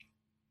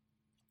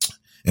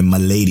my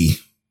lady,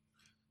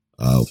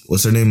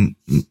 what's her name?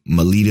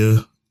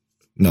 Melita?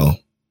 No,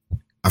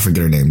 I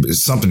forget her name.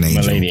 It's something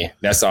Angel. Milady.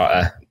 That's all.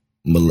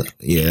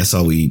 Yeah, that's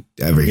all we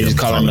ever hear. We just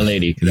call her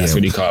Milady. That's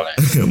what he call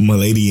her.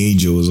 Milady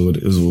Angel is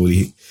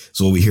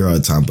what we hear all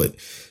the time. But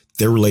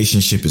their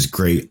relationship is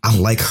great. I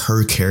like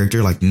her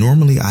character. Like,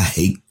 normally I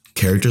hate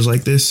characters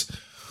like this,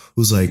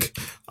 who's like,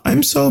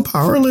 I'm so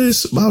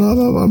powerless, blah, blah,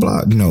 blah, blah,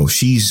 blah. No,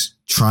 she's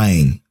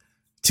trying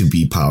to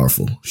be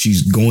powerful.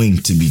 She's going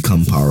to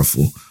become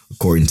powerful,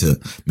 according to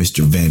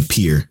Mr.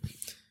 Vampire.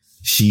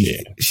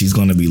 She's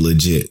going to be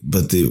legit.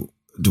 But the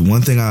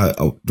one thing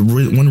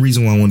one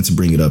reason why I wanted to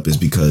bring it up is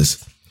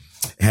because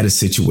it had a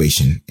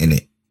situation in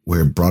it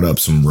where it brought up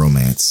some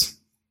romance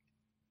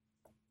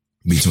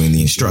between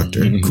the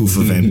instructor,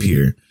 Kufa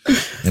Vampire,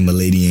 and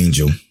Milady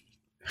Angel,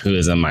 who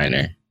is a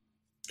minor.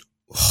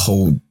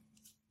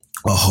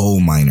 A whole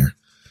minor,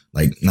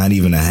 like not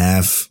even a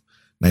half,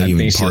 not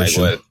even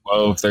partial. Like,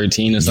 12,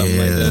 13 or something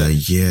like that.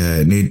 Yeah,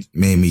 and it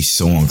made me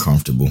so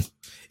uncomfortable.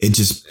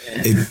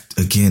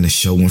 Again, the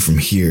show went from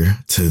here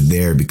to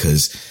there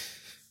because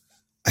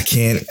I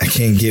can't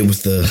get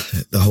with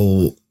the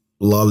whole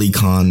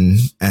lolicon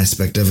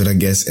aspect of it, I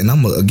guess. And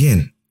I'm not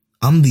gonna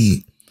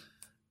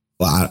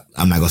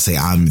say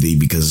I'm the,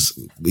 because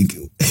we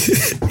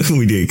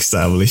did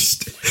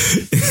established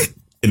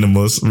in the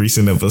most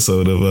recent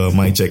episode of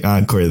Mic Check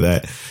Encore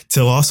that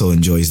Till also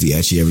enjoys the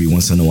ecchi every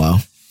once in a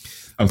while.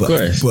 Of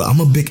course. But I'm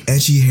a big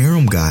ecchi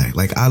harem guy.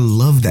 Like, I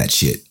love that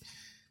shit.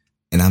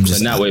 And I'm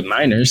just not with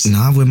minors.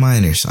 Not with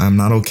minors. I'm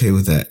not okay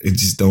with that. It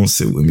just don't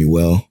sit with me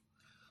well.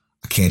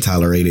 I can't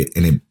tolerate it.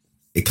 And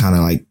it kind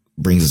of like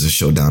brings the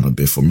show down a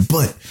bit for me.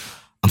 But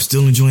I'm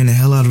still enjoying the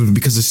hell out of it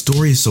because the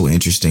story is so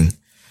interesting.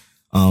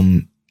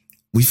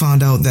 We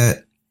found out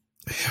that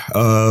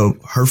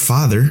her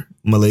father,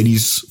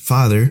 Milady's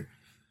father,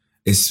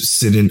 is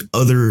sending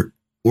other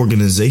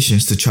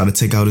organizations to try to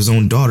take out his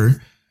own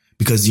daughter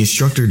because the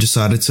instructor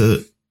decided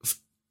to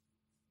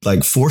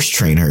like force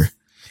train her,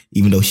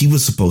 even though he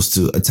was supposed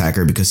to attack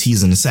her because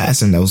he's an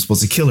assassin that was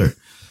supposed to kill her.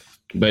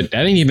 But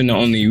that ain't even the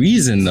only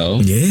reason,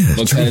 though. Yeah.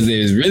 Because it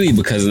is really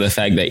because of the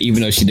fact that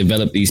even though she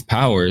developed these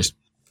powers,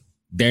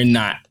 they're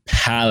not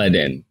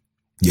paladin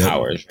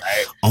powers,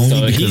 right?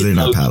 Only because they're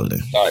not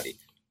paladin.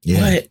 Yeah.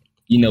 But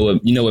you know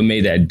what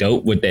made that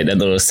dope with that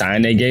little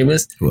sign they gave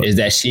us? What? Is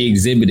that she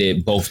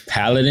exhibited both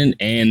paladin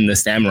and the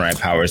samurai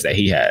powers that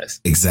he has.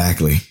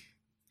 Exactly.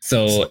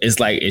 So it's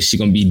like, is she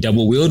going to be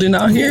double wielding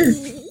out here?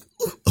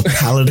 A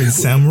paladin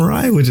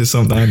samurai, which is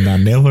something I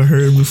never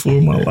heard before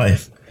in my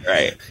life.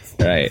 Right.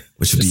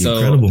 Which would be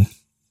incredible.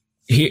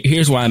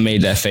 Here's why I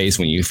made that face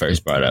when you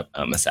first brought up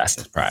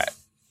Assassin's Pride.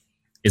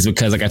 It's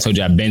because, like I told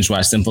you, I binge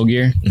watched Simple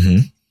Gear. Mm-hmm.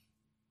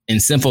 in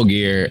Simple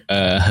Gear,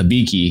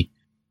 Hibiki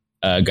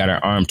got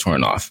her arm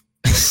torn off.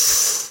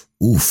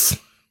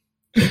 Oof.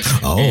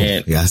 Oh,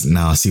 And- yes.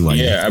 Now I see why.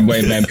 Yeah, our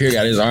boy Vampire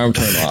got his arm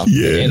torn off.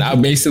 Yeah. And I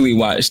basically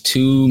watched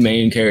two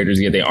main characters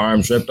get their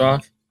arms ripped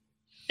off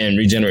and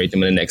regenerate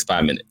them in the next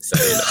 5 minutes. So,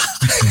 you know.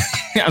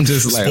 I'm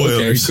just like,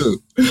 Spoilers. okay, cool.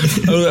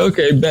 I was like,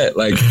 okay, bet.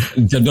 Like,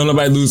 don't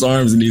nobody lose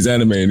arms in these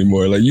anime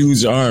anymore. Like, you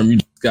lose your arm, you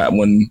got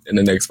one in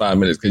the next 5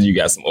 minutes because you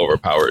got some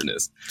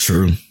overpoweredness.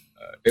 True.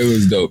 It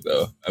was dope,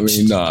 though. I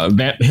mean,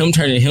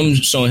 him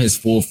showing his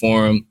full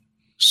form,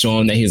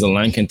 showing that he's a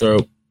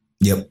lycanthrope.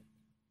 Yep.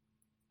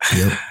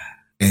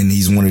 And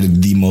he's one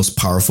of the most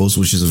powerful,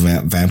 which is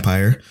a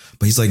vampire.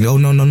 But he's like, no,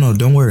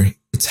 don't worry.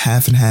 It's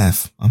half and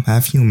half. I'm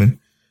half human,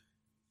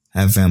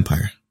 half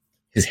vampire.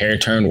 His hair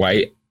turned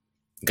white,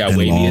 got And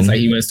wavy. long. It's like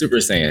he went Super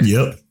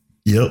Saiyan.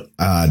 Yep.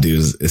 Ah,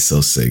 dude, it's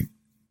so sick.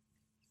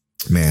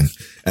 Man,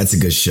 that's a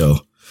good show.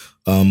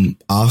 I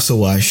also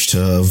watched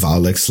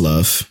Violet's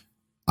Love.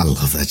 I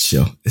love that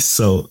show. It's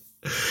so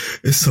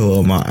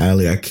on my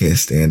alley. I can't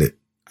stand it.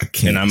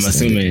 And I'm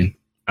just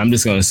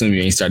going to assume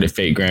you ain't started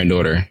Fate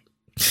Granddaughter.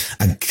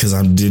 Because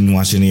I didn't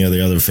watch any of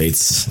the other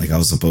Fates like I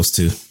was supposed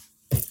to.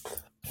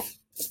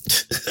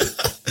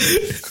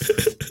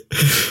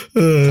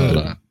 Hold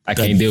on. I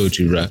can't deal with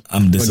you, bro.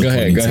 I'm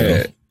disappointed. Go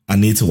ahead. I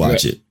need to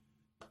watch it.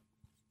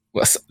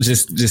 Well,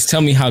 just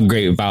tell me how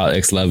great Violet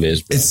X Love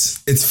is, bro.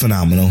 It's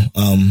phenomenal.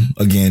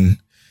 Again,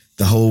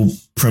 the whole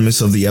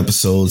premise of the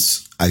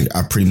episodes,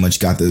 I pretty much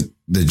got the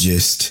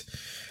gist.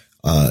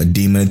 A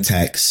demon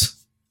attacks.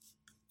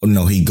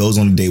 No, he goes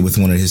on a date with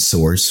one of his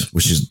swords,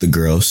 which is the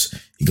girls.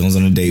 He went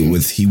on a date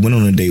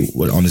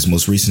on his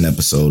most recent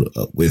episode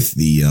with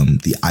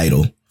the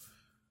idol.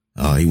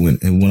 He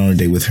went on a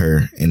date with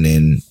her, and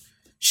then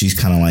she's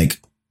kind of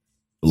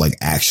like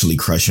actually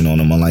crushing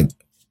on him, unlike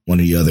one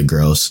of the other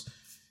girls.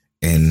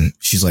 And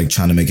she's like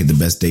trying to make it the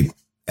best date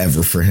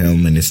ever for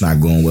him, and it's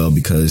not going well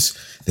because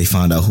they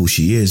found out who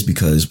she is,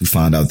 because we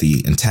found out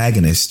the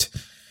antagonist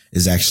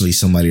is actually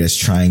somebody that's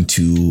trying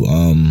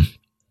to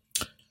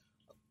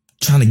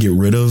get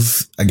rid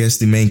of, I guess,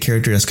 the main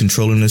character that's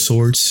controlling the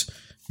swords,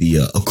 the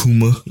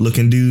Akuma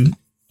looking dude.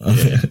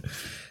 Yeah.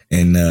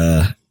 And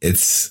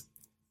let's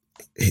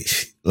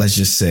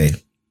just say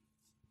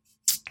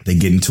they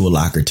get into a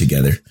locker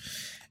together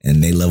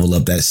and they level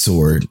up that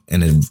sword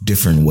in a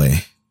different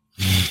way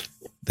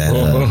that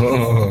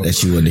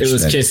you wouldn't expect. It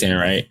was kissing,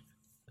 right?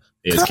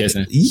 It was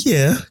kissing.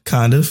 Yeah,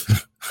 kind of.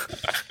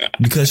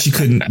 Because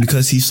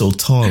he's so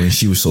tall and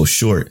she was so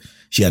short,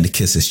 she had to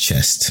kiss his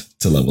chest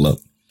to level up.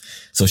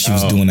 So she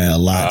was doing that a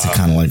lot to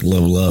kind of like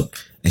level up,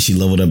 and she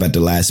leveled up at the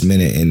last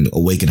minute and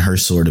awakened her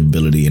sword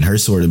ability. And her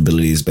sword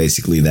ability is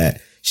basically that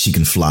she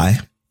can fly,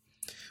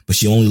 but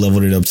she only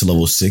leveled it up to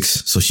level 6,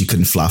 so she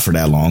couldn't fly for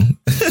that long.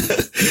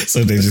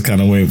 So they just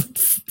kind of went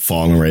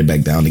falling right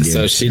back down again.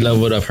 So she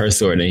leveled up her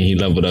sword and he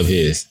leveled up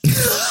his.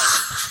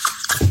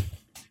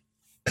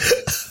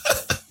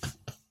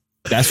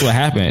 That's what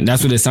happened.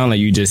 That's what it sounded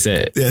like you just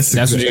said. That's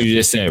what you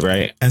just said,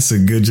 right? That's a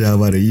good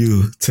job out of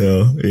you,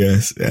 Tell.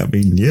 Yes. I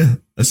mean, yeah,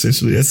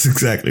 essentially, that's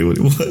exactly what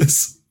it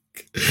was.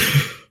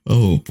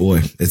 Oh, boy.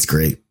 It's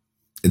great.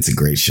 It's a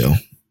great show.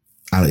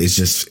 It's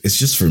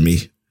just for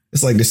me.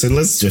 It's like they said,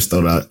 let's just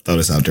throw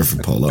this out there for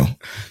Polo.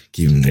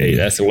 Hey,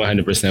 that's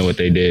 100% what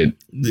they did.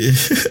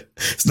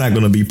 It's not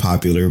going to be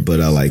popular, but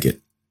I like it.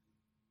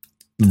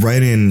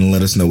 Write in and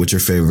let us know what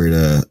your favorite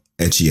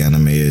ecchi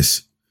anime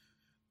is.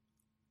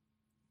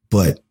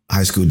 But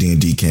High School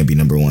D&D can't be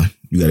number one.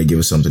 You got to give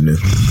us something new.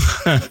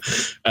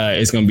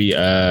 It's going to be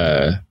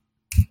High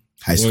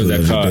School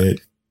Living Dead. Dead.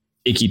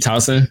 Ikki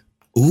Tausen.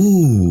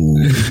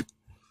 Ooh.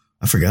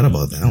 I forgot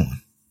about that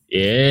one.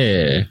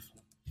 Yeah.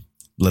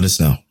 Let us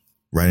know.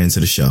 Write into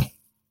the show.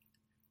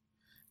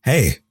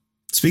 Hey,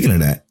 speaking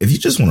of that, if you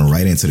just want to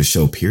write into the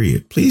show,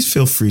 period, please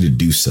feel free to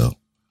do so.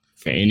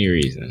 For any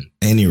reason.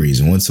 Any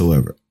reason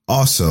whatsoever.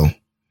 Also,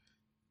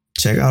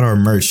 check out our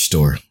merch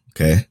store,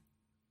 okay?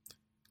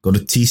 Go to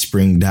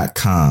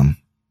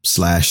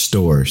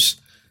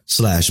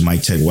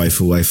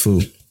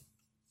teespring.com/stores/MikeCheckWaifu.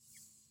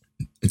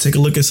 And take a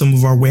look at some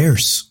of our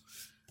wares.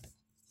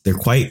 They're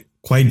quite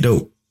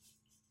dope.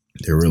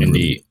 They're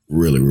really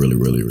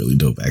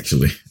dope,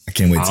 actually. I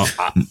can't wait.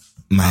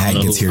 My hat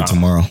gets here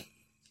tomorrow.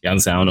 Yeah, I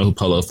don't know who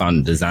Polo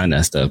found to design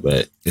that stuff,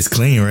 but it's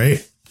clean,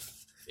 right?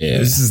 Yeah.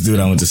 This is dude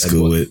I went to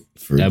school with.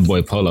 That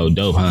boy Polo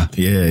dope, huh?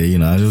 Yeah,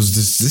 it's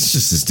just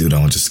this dude I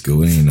went to school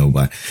with. Ain't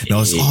nobody.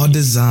 No, it's all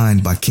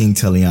designed by King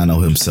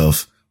Teliano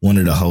himself, one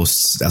of the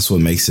hosts. That's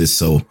what makes it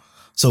so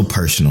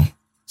personal,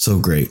 so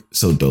great,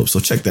 so dope. So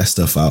check that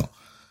stuff out.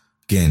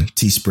 Again,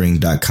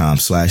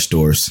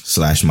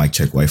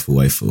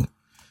 teespring.com/stores/MikeCheckWaifu.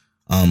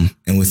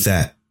 And with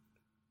that,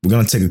 we're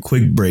going to take a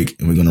quick break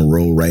and we're going to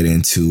roll right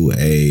into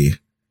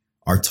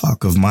our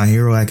talk of My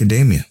Hero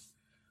Academia.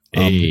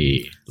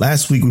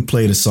 Last week we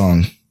played a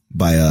song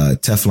by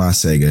Teflon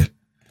Sega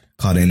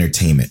called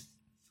Entertainment.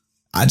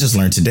 I just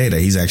learned today that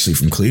he's actually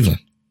from Cleveland.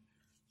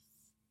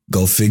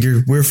 Go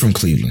figure, we're from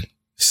Cleveland.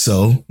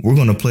 So we're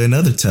going to play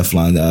another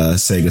Teflon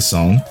Sega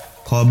song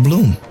called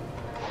Bloom.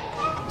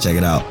 Check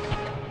it out.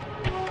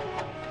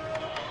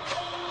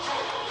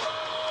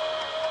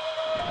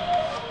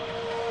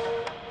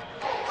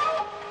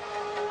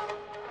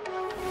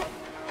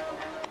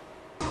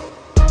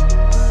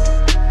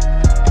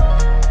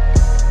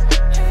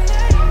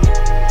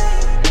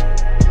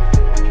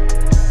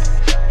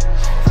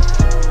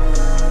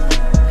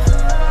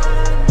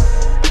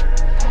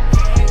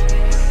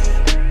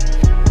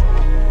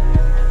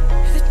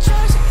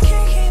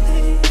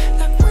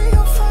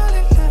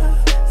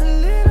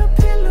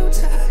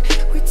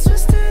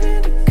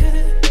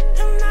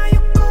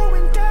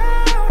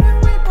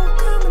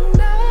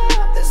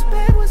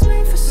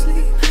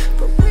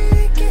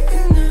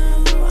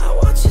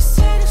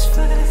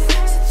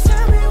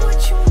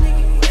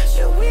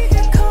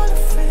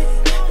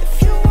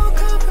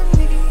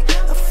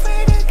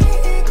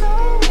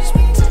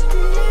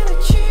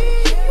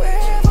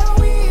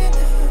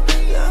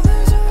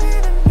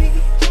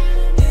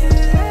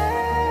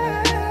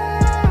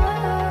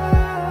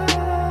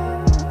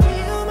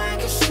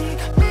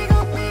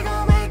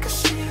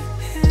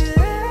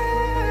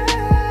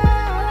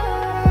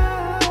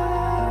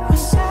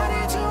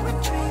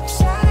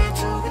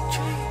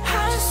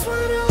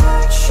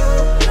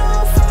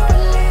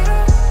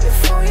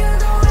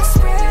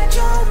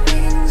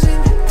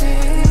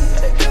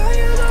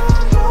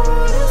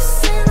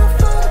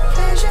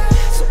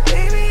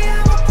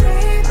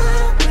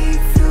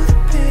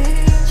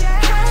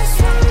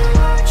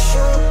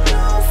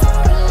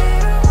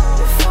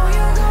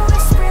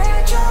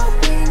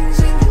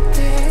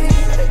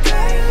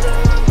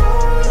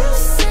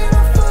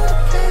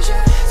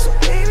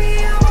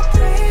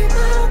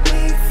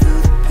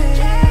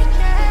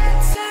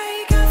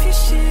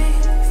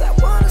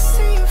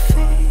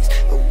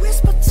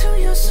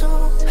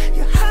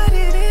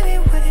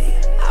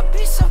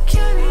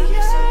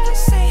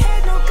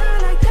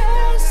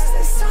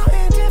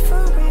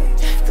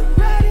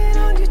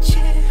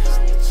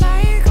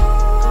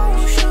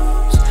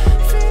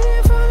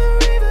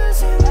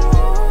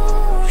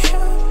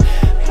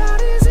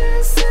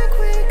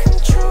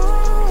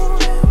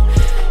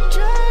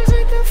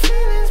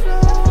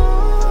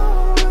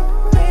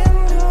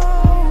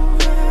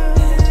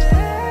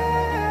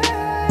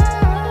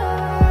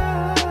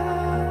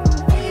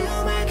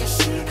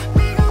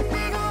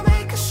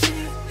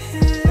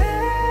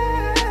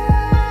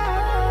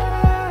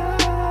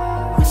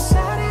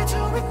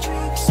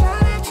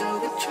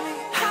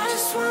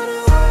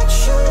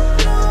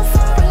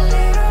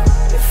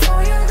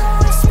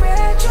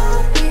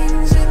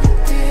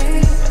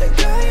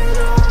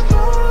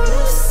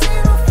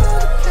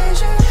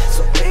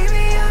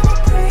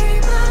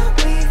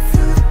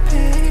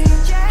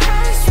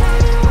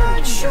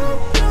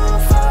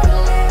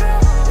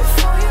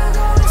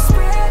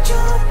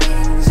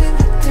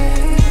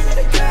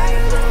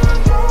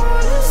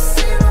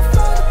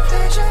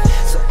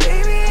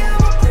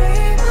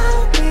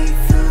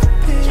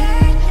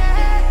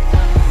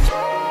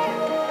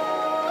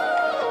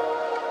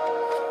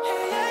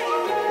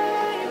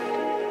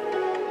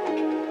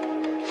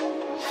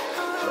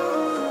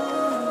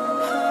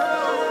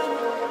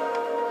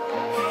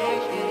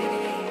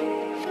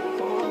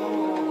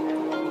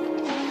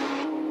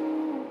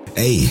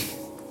 Hey,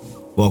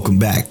 welcome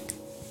back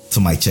to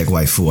Mic Check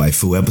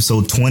Waifu,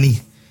 episode 20.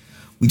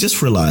 We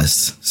just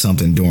realized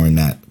something during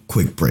that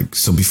quick break.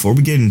 So before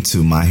we get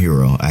into My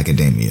Hero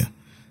Academia,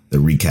 the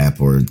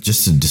recap or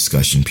just a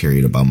discussion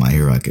period about My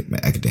Hero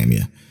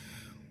Academia,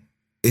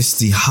 it's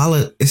the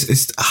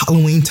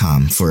Halloween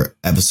time for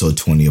episode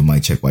 20 of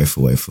Mic Check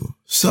Waifu.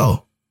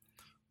 So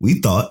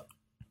we thought,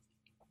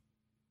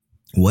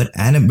 what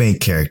anime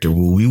character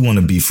will we want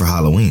to be for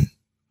Halloween?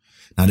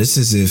 Now, this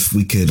is if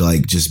we could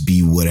like just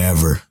be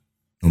whatever,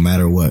 no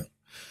matter what,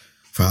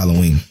 for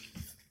Halloween.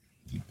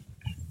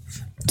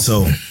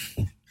 So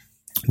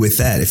with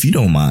that, if you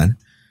don't mind,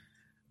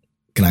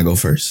 can I go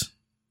first?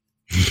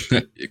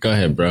 Go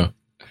ahead, bro.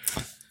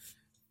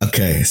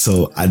 Okay,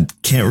 so I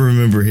can't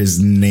remember his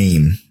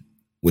name,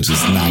 which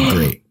is not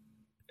great.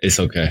 It's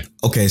okay.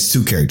 Okay, it's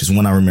two characters.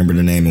 One I remember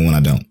the name and one I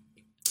don't.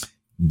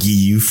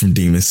 Giyu from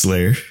Demon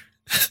Slayer.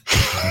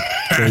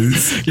 You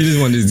just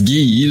want this gi.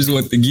 You just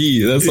want the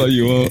gi. That's all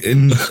you want.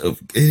 And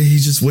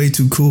he's just way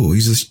too cool.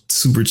 He's just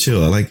super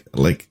chill. I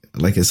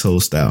like his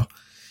whole style.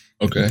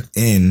 Okay.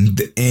 And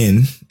the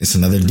N, it's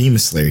another Demon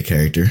Slayer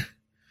character,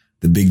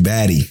 the big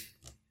baddie.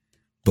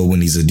 But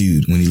when he's a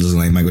dude, when he looks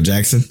like Michael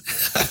Jackson,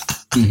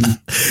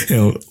 you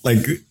know, like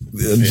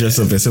dress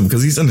up as him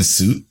because he's in a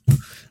suit.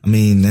 I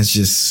mean, that's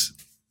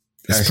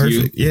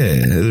perfect. You. Yeah,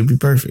 it would be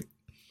perfect.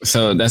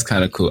 So that's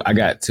kind of cool. I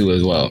got two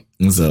as well.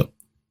 What's up?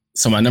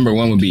 So my number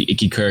one would be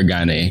Ikki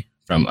Kurogane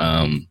from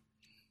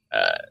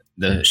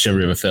the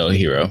Chivalry of a Failed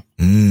Hero.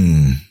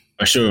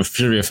 Or Chivalry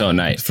of a Failed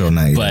Knight.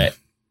 But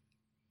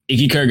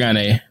Ikki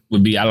Kurogane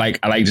would be I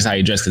like just how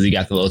he dressed because he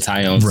got the little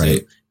tie-on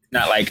suit.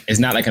 It's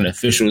not like an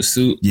official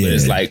suit, but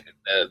it's like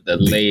the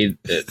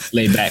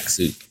laid back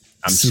suit.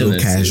 I'm chilling.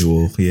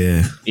 Casual,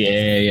 yeah.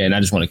 And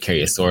I just want to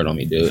carry a sword on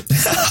me, dude.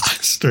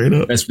 Straight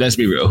up. Let's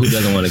be real. Who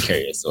doesn't want to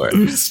carry a sword?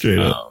 Straight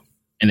up.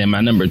 And then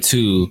my number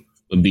two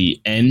would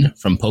be N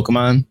from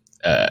Pokemon.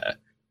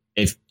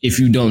 If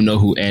you don't know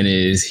who N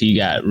is, he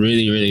got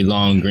really, really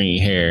long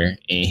green hair,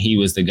 and he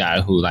was the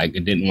guy who like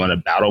didn't want to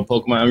battle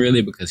Pokemon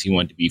really because he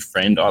wanted to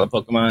befriend all the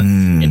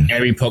Pokemon. And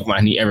every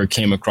Pokemon he ever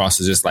came across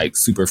was just like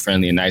super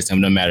friendly and nice to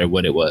him, no matter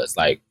what it was.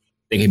 Like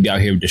they could be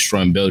out here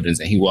destroying buildings,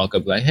 and he walk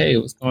up like, "Hey,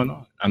 what's going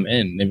on? I'm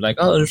N." And they'd be like,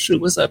 "Oh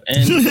shoot, what's up,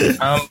 N?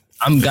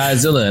 I'm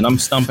Godzilla, and I'm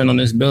stomping on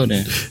this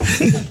building."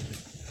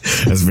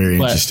 That's very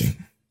interesting.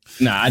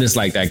 Nah, I just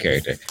like that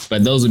character.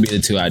 But those would be the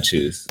two I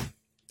choose.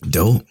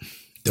 Dope.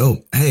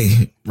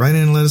 Hey, write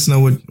in and let us know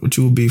what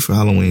you would be for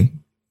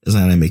Halloween as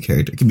an anime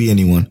character. It could be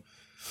anyone.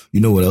 You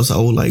know what else I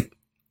would like?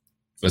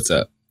 What's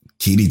up?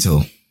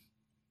 Kirito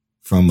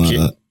from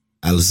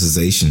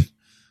Alicization.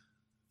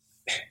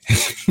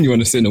 You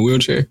want to sit in a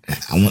wheelchair?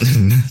 I want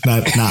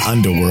not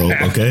Underworld,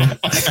 okay?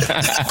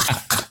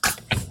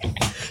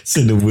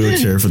 Sit in a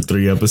wheelchair for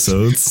 3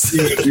 episodes.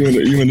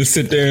 You want to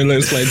sit there and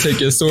let's like take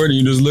your sword and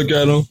you just look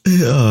at him?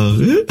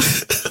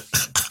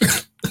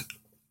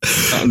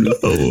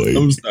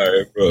 I'm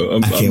sorry, bro.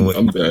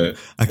 I'm bad.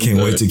 I can't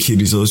wait till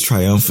Kirito's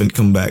triumphant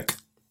come back.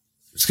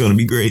 It's gonna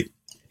be great.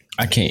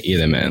 I can't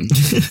either, man.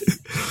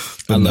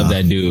 I love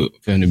that dude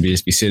for him to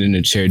just be sitting in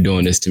a chair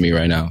doing this to me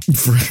right now.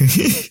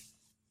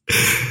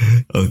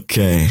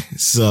 Okay,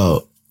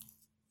 so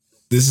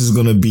this is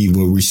gonna be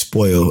where we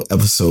spoil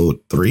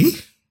episode 3.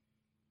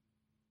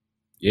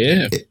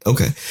 Yeah.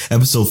 Okay.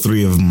 Episode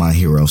 3 of My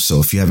Hero. So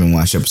if you haven't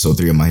watched episode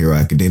 3 of My Hero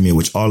Academia,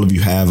 which all of you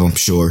have, I'm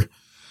sure,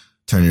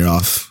 turn it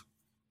off.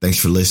 Thanks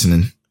for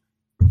listening.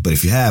 But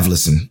if you have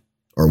listened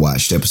or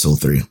watched episode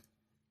 3,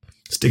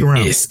 stick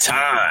around. It's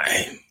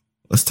time.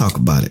 Let's talk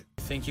about it.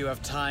 Think you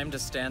have time to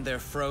stand there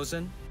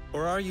frozen?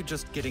 Or are you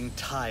just getting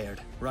tired,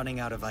 running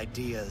out of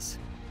ideas?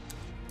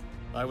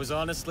 I was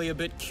honestly a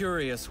bit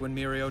curious when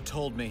Mirio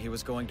told me he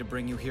was going to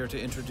bring you here to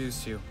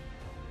introduce you.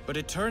 But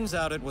it turns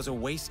out it was a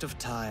waste of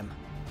time.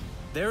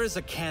 There is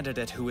a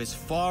candidate who is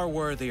far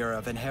worthier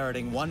of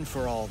inheriting One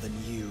for All than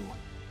you.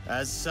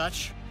 As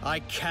such,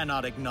 I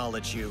cannot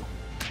acknowledge you.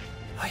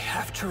 I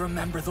have to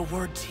remember the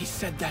words he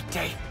said that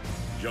day.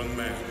 Young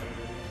man,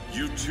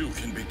 you too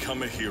can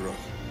become a hero.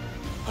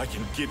 I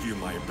can give you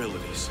my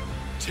abilities.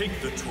 Take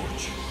the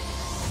torch.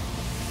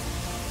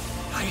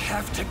 I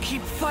have to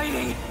keep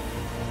fighting.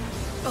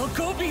 I'll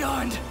go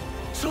beyond,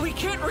 so he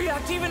can't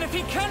react even if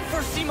he can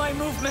foresee my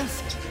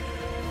movements.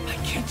 I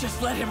can't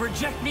just let him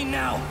reject me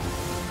now.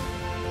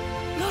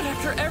 Not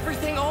after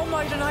everything All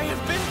Might and I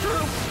have been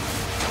through.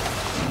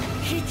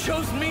 He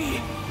chose me.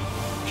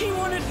 He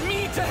wanted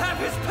me to have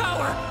his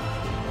power.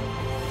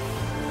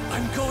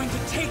 I'm going to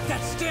take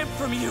that stamp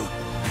from you.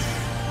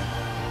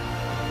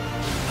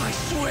 I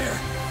swear,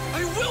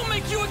 I will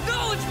make you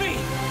acknowledge me.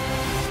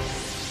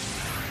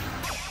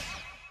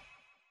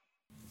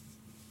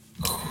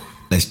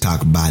 Let's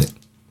talk about it.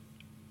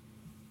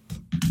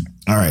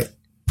 All right.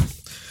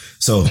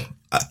 So,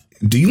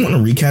 do you want to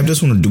recap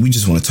this one, or do we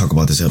just want to talk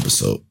about this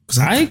episode? Because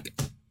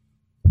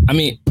I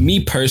mean,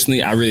 me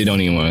personally, I really don't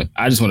even want to.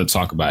 I just want to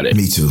talk about it.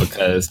 Me too.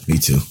 Me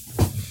too.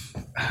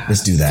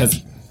 Let's do that.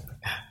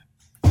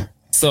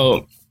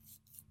 So,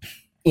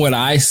 what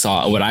I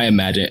saw, what I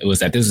imagined was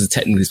that this was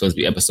technically supposed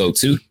to be episode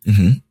 2.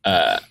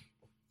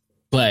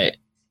 But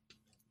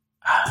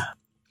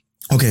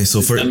okay, so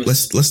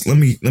let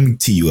me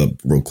tee you up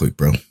real quick,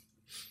 bro.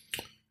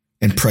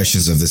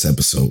 Impressions of this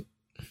episode.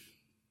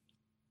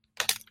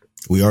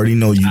 We already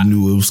know you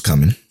knew it was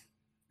coming.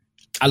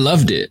 I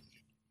loved it.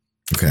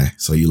 Okay,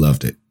 so you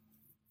loved it.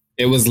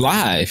 It was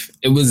live.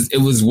 It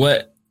was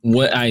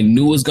what I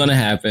knew was going to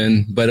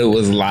happen, but it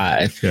was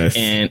live. Yes.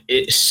 And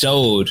it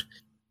showed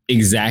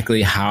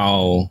exactly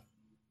how,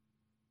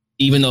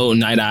 even though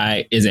Night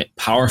Eye isn't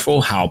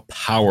powerful, how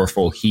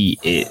powerful he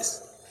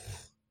is.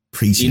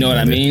 Preaching, you know what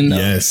I mean?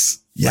 Yes.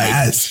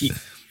 Yes. Like,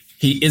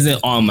 he isn't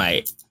All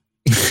Might,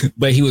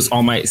 but he was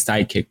All Might's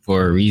sidekick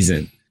for a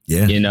reason.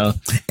 Yeah. You know?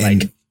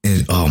 And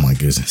oh my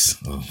goodness.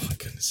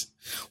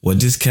 What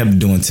this kept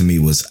doing to me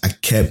was I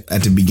kept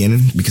at the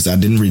beginning, because I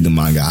didn't read the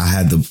manga, I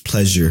had the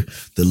pleasure,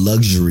 the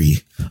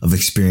luxury of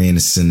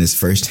experiencing this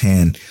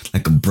firsthand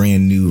like a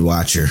brand new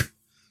watcher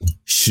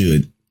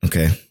should.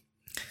 Okay.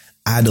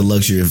 I had the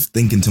luxury of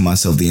thinking to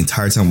myself the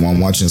entire time while I'm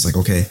watching, it's like,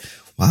 okay,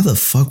 why the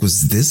fuck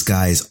was this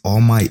guy's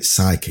All Might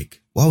sidekick?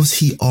 Why was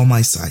he All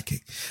Might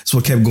sidekick? That's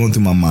what kept going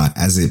through my mind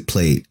as it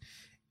played.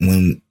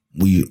 When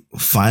we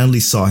finally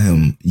saw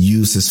him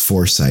use his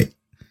foresight,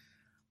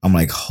 I'm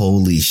like,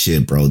 holy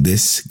shit, bro,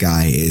 this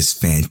guy is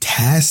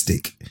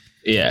fantastic.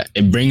 Yeah,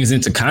 it brings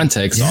into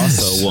context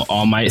also what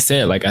All Might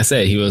said. Like I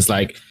said, he was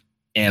like,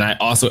 and I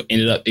also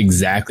ended up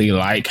exactly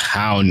like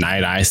how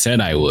Night Eye said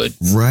I would.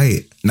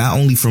 Right. Not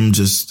only from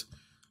just,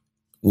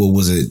 what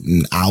was it,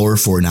 an hour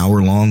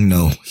long?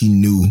 No, he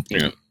knew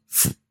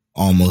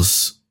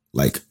almost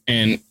like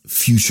and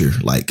future,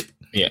 like.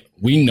 Yeah,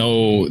 we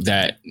know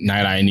that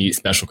Night Eye needs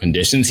special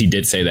conditions. He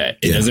did say that.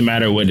 It doesn't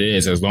matter what it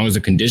is. As long as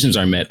the conditions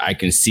are met, I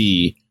can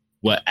see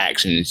what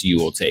actions you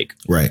will take.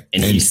 Right.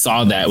 And he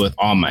saw that with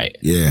All Might.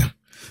 Yeah.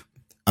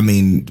 I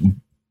mean,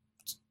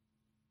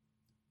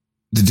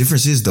 the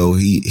difference is, though,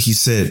 he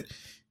said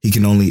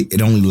it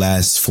only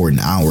lasts for an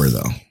hour,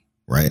 though.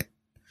 Right.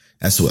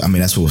 That's what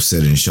was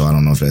said in the show. I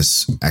don't know if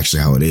that's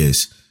actually how it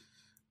is,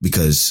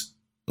 because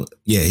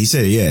he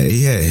said,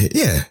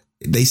 yeah.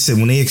 They said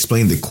when they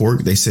explained the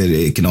quirk, they said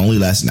it can only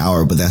last an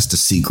hour, but that's the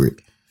secret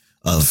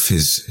of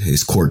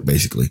his quirk,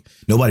 basically.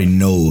 Nobody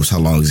knows how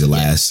long it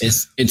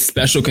lasts. It's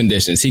special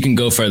conditions. He can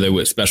go further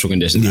with special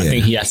conditions. I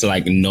think he has to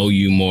like know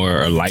you more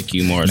or like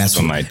you more or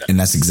something like that. And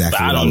that's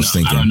exactly what I was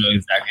thinking. I don't know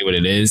exactly what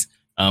it is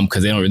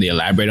because they don't really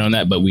elaborate on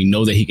that, but we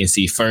know that he can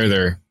see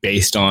further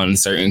based on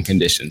certain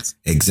conditions.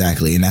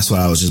 Exactly. And that's what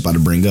I was just about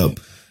to bring up.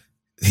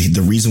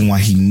 The reason why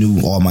he knew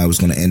All Might was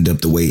going to end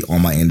up the way All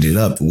Might ended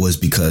up was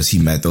because he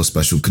met those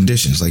special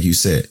conditions, like you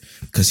said,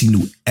 because he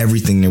knew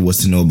everything there was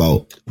to know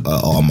about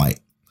All Might.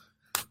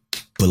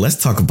 But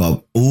let's talk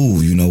about,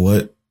 you know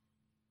what?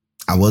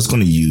 I was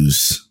going to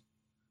use,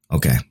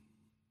 okay.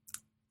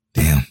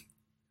 Damn.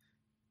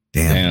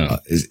 I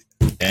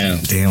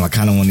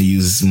kind of want to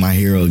use My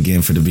Hero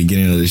again for the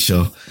beginning of the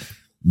show,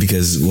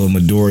 because what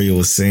Midoriya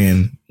was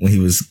saying when he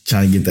was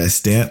trying to get that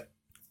stamp,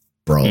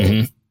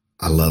 bro,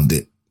 I loved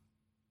it.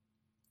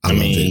 I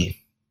mean,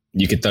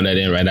 you could throw that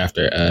in right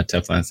after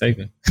Teflon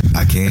Sega.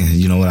 I can.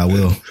 You know what I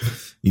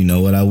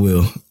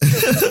will.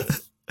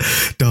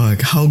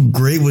 Dog, how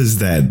great was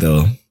that,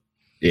 though?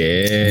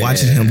 Yeah.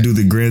 Watching him do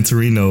the Gran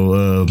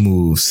Torino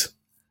moves.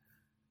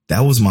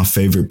 That was my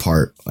favorite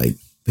part. Like,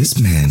 this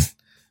man.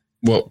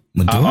 Well,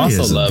 Midoriya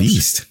is a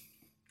beast.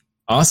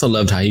 I also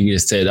loved how he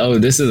just said, "Oh,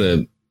 this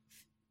is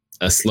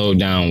a slowed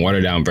down,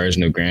 watered down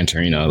version of Gran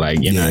Torino. Like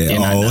you're not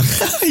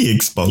nothing. He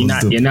exposed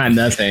him. You're not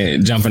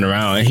nothing jumping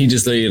around." And he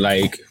just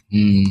like,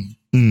 yeah,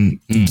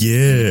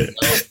 you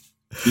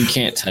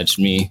can't touch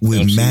me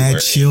with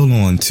mad chill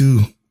on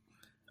too.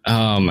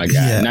 Oh my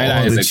god, Night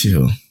Eye is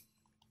chill.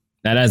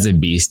 Night Eye's a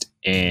beast,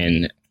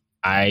 and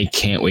I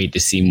can't wait to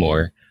see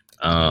more.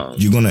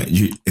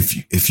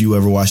 If you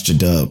ever watched a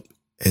dub,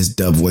 his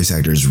dub voice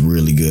actor is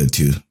really good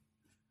too.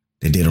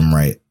 They did him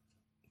right.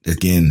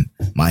 Again,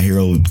 My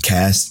Hero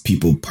cast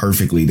people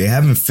perfectly. They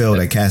haven't failed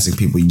at casting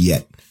people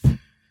yet.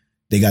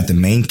 They got the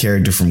main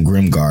character from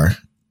Grimgar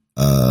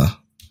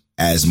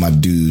as my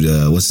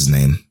dude. What's his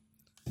name?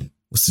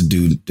 What's the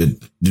dude? The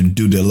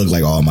dude that looked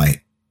like All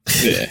Might.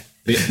 Yeah.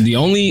 The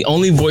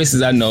only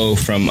voices I know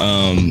from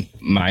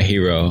My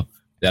Hero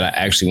that I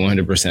actually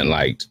 100%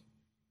 liked,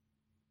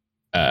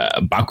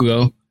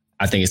 Bakugo,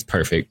 I think it's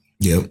perfect.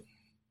 Yep.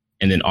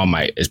 And then All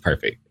Might is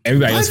perfect.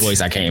 Everybody else's voice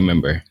I can't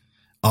remember.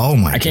 Oh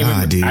my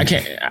god, dude! I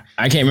can't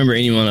remember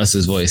anyone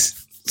else's voice.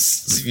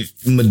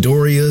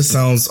 Midoriya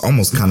sounds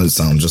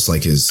just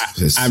like his.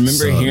 I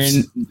remember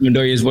hearing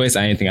Midoriya's voice.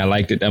 I didn't think I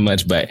liked it that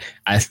much, but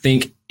I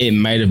think it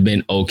might have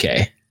been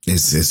okay.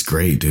 It's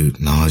great,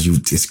 dude. No,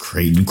 it's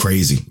great. You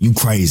crazy.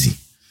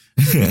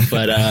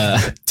 But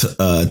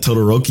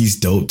Todoroki's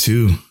dope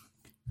too.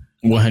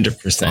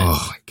 100%.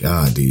 Oh my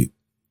god, dude.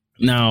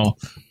 Now,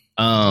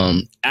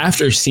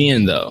 after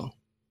seeing though,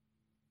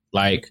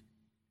 like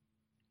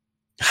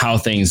how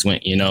things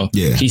went, Yeah.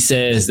 He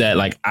says that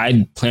like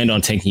I planned on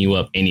taking you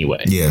up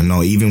anyway. Yeah,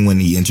 no, even when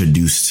he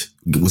introduced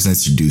was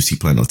introduced, he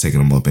planned on taking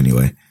them up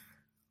anyway.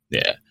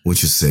 Yeah.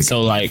 Which is sick.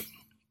 So like,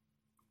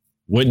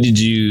 what did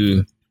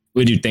you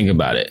think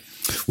about it?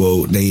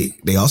 Well,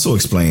 they also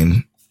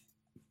explain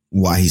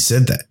why he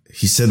said that.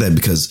 He said that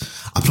because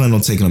I plan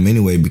on taking him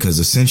anyway, because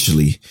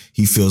essentially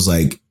he feels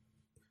like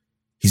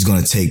he's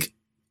going to take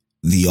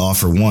the All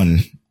For One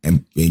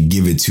and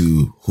give it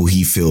to who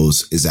he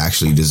feels is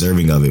actually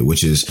deserving of it,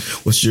 which is,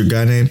 what's your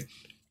guy name?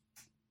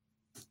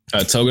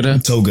 Togeda?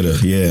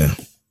 Togeda, yeah.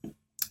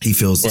 He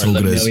feels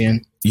Togeda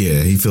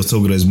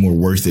is more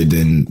worth it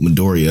than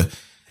Midoriya.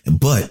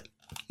 But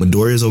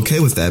Midoriya is okay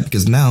with that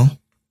because now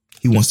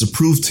he wants to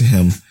prove to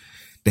him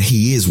that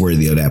he is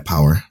worthy of that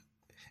power.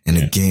 And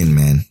again,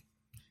 man,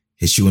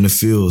 hits you in the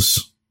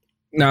feels.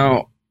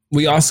 Now,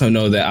 we also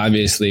know that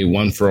obviously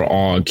One For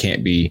All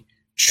can't be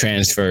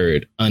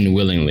transferred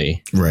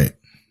unwillingly. Right.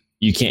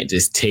 You can't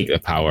just take the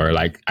power.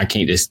 Like, I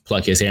can't just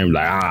pluck his hair and be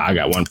like, I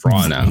got One For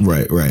All now.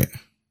 Right.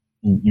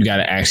 You got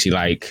to actually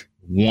like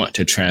want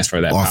to transfer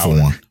that all power.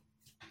 For one.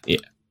 Yeah.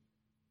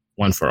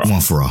 One for all.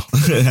 One for all.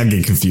 I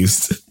get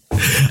confused.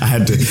 I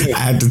had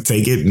to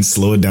take it and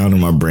slow it down in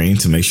my brain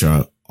to make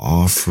sure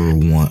all for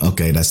one.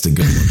 Okay, that's the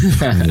good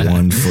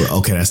one.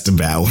 Okay, that's the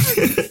bad one.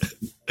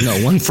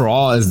 No, One For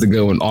All is the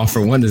good one. All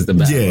For One is the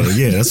bad one.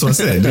 Yeah, that's what I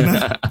said.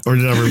 Or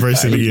did I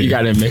reverse it again? You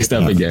got it mixed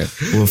up again.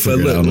 We'll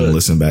figure it out and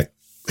listen back.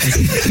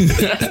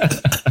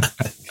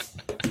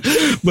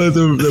 But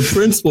the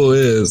principle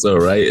is, all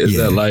right, is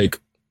that like,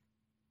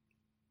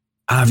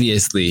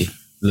 obviously,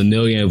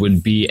 Lemillion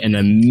would be an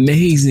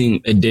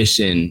amazing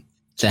addition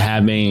to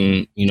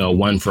having,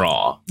 One For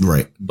All.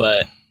 Right.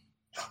 But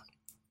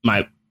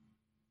my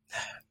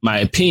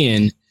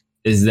opinion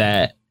is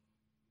that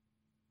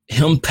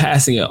him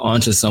passing it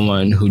on to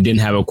someone who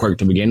didn't have a quirk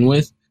to begin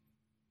with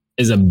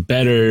is a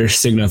better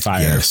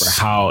signifier for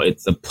how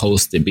it's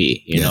supposed to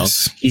be. You know,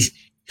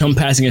 him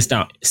passing it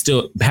down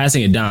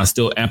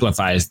still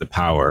amplifies the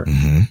power.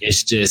 Mm-hmm.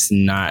 It's just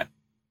not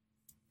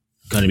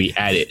going to be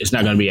added. It's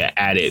not going to be an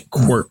added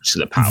quirk to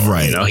the power.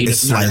 Right. He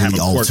doesn't have a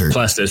quirk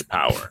plus this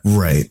power.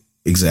 Right.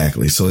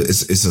 Exactly. So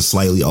it's a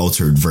slightly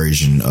altered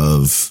version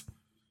of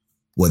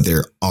what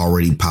their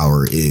already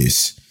power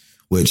is,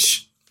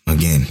 which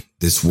again,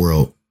 the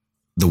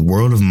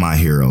world of My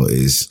Hero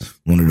is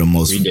one of the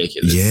most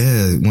ridiculous.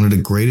 Yeah. One of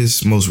the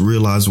greatest, most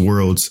realized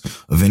worlds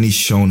of any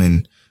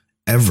shonen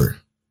ever.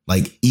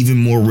 Like even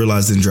more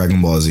realized than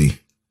Dragon Ball Z.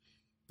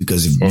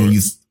 Because when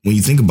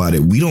you think about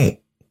it,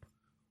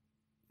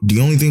 the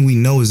only thing we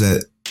know is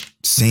that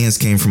Saiyans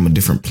came from a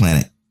different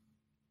planet.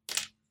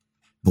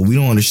 But we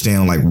don't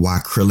understand like why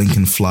Krillin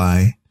can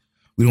fly.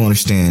 We don't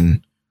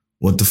understand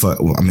what the fuck.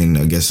 I mean,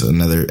 I guess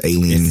another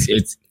alien.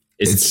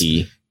 It's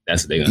key.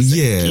 That's what they're gonna say.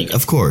 Yeah, key.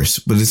 Of course,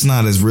 but it's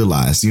not as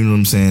realized. You know what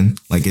I'm saying?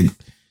 Like it.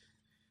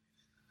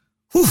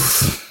 Whew,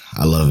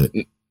 I love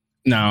it.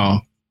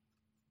 Now,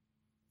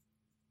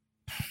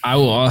 I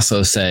will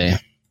also say,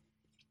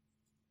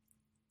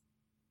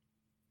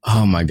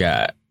 oh my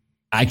God,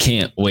 I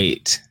can't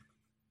wait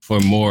for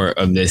more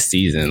of this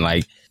season.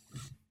 Like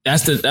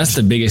that's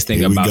the biggest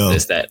thing about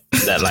this that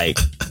like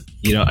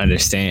you don't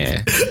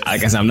understand.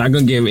 Like I said, I'm not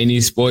gonna give any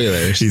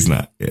spoilers. He's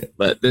not. Yeah.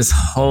 But this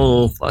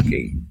whole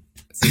fucking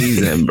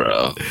season,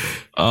 bro.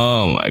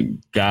 Oh my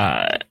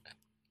God.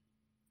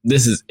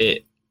 This is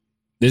it.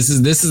 This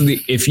is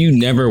the, if you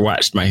never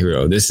watched My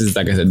Hero, this is,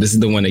 like I said, this is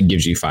the one that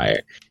gives you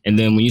fire. And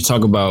then when you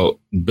talk about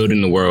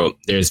building the world,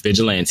 there's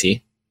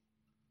Vigilante,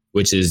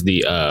 which is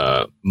the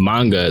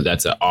manga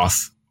that's an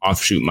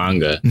offshoot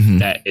manga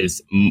that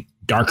is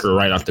darker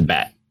right off the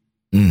bat.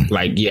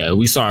 Like, yeah,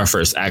 we saw our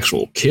first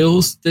actual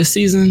kills this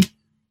season.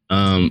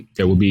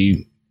 There will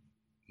be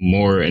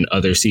more in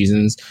other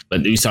seasons,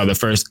 but we saw the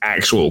first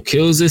actual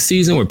kills this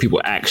season where people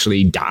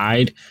actually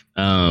died.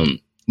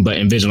 But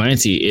in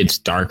Vigilante, it's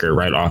darker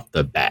right off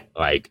the bat,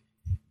 like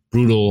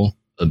brutal,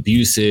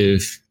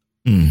 abusive.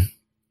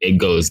 It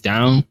goes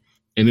down.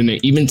 And then they're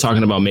even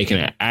talking about making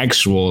an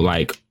actual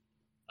like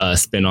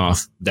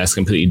spinoff that's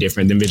completely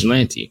different than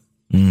Vigilante.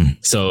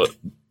 So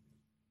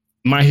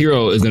My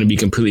Hero is going to be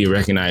completely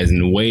recognized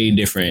and way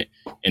different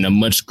in a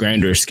much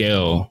grander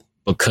scale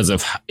because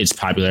of its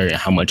popularity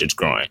and how much it's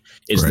growing.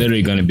 It's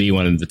literally going to be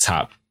one of the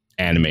top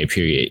anime,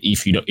 period.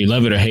 If you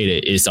love it or hate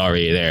it, it's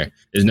already there.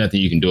 There's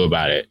nothing you can do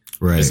about it.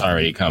 Right. It's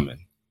already coming.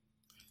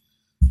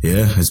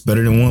 Yeah, it's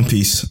better than One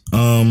Piece.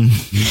 I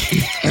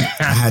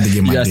had to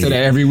get my you gotta say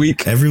that every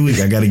week? Every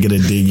week I got to get a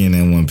dig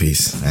in One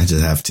Piece. I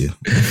just have to.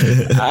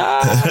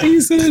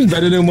 He said it's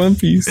better than One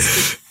Piece.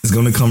 It's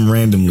going to come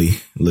randomly,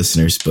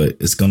 listeners, but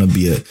it's going to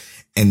be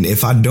and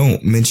if I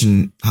don't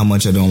mention how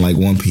much I don't like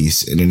One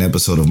Piece in an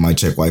episode of My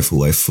Check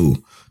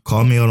Waifu,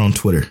 call me out on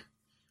Twitter.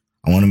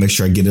 I want to make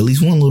sure I get at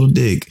least one little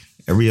dig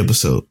every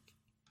episode.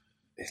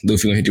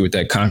 Luffy gonna hit you with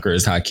that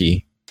Conqueror's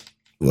Haki.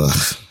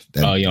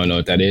 Well, you don't know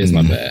what that is?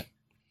 My bad.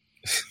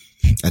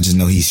 I just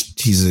know he's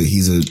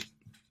a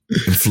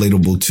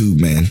inflatable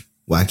tube man.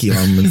 Wacky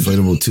arm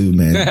inflatable tube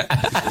man.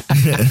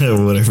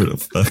 Or whatever the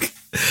fuck.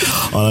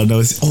 All I know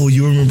is,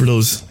 you remember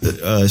those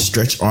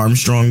Stretch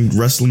Armstrong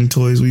wrestling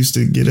toys we used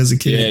to get as a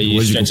kid? Yeah,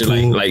 you stretch it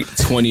like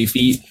 20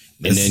 feet.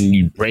 and then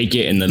you break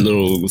it and the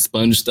little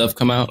sponge stuff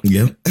come out.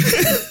 Yep.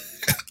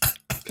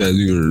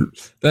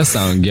 Because that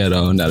sounds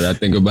ghetto now that I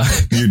think about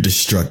it. You're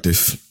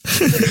destructive.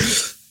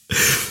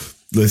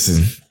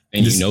 Listen.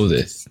 And you know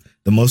this.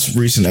 The most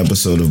recent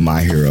episode of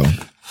My Hero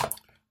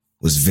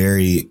was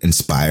very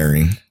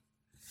inspiring.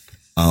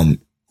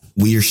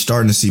 We are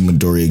starting to see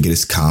Midoriya get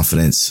his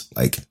confidence.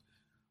 Like,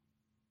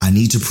 I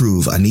need to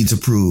prove.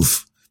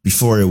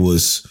 Before it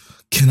was,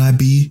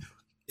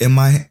 am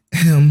I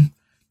him?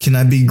 Can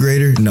I be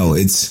greater? No,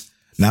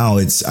 now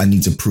I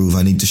need to prove.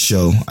 I need to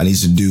show. I need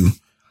to do.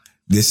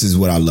 This is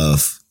what I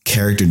love.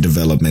 Character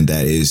development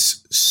that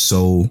is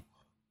so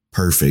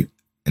perfect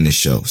in this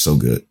show. So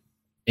good.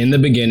 In the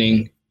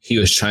beginning, he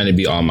was trying to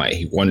be All Might.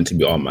 He wanted to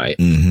be All Might.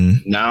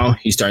 Mm-hmm. Now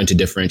he's starting to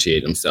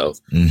differentiate himself.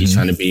 Mm-hmm. He's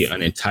trying to be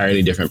an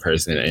entirely different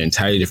person, an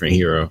entirely different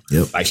hero.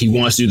 Yep. Like he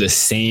wants to do the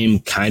same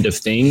kind of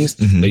things,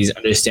 Mm-hmm. but he's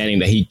understanding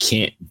that he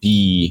can't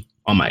be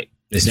All Might.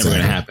 It's never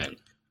going to happen.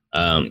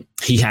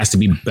 He has to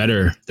be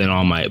better than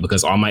All Might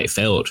because All Might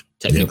failed,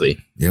 technically.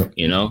 Yep.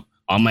 You know,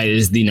 All Might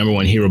is the number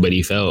one hero, but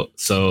he failed.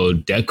 So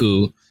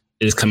Deku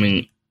is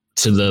coming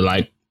to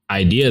the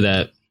idea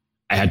that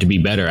I have to be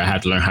better. I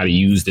have to learn how to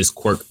use this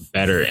quirk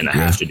better, and I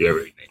have to do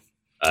everything.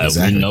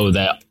 Exactly. We know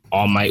that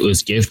All Might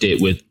was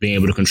gifted with being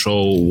able to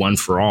control One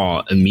for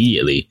All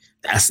immediately.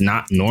 That's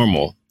not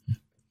normal.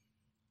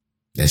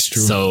 That's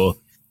true. So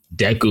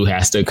Deku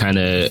has to kind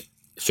of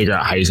figure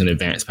out how he's going to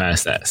advance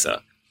past that. So,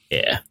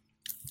 yeah.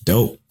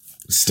 Dope.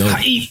 Still.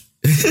 Hype.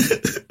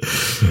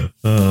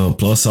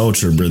 Plus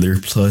Ultra, brother.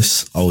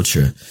 Plus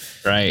Ultra.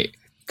 Right.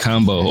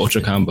 Combo.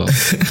 Ultra combo.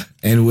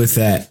 And with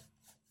that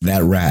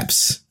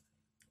wraps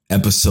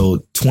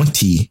episode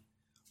 20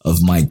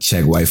 of Mic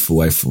Check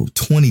Waifu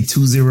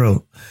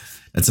 22-0.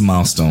 That's a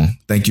milestone.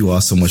 Thank you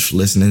all so much for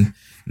listening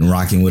and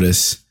rocking with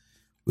us.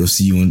 We'll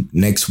see you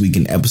next week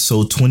in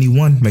episode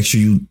 21. Make sure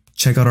you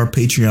check out our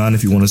Patreon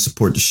if you want to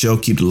support the show.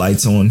 Keep the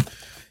lights on.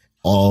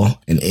 All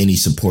and any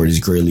support is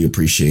greatly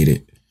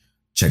appreciated.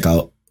 Check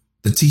out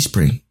the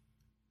Teespring.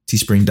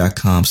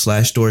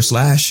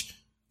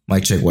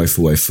 Teespring.com/store/Mic Check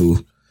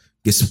Waifu.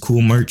 Get some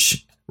cool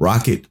merch.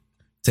 Rock it.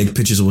 Take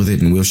pictures with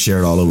it and we'll share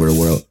it all over the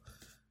world.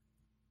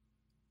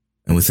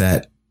 And with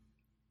that,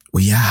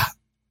 we're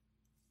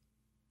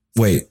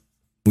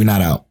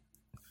not out.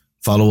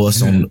 Follow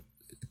us on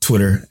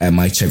Twitter at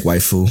Mic Check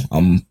Waifu.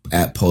 I'm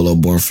at Polo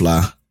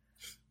Bornfly.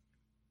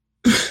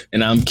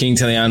 And I'm King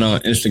Taliano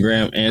on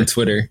Instagram and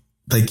Twitter.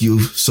 Thank you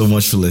so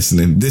much for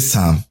listening. This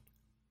time,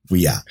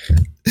 we out.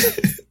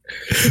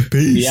 Peace.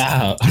 We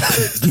out.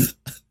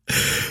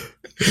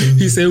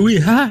 He said we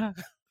high.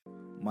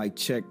 Mic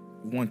check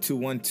 1 2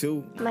 1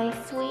 2. My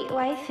sweet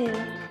waifu.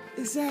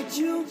 Is that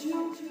you?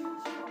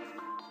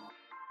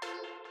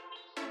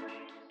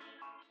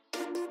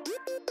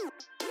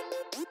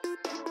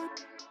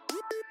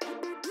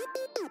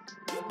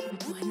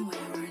 One way.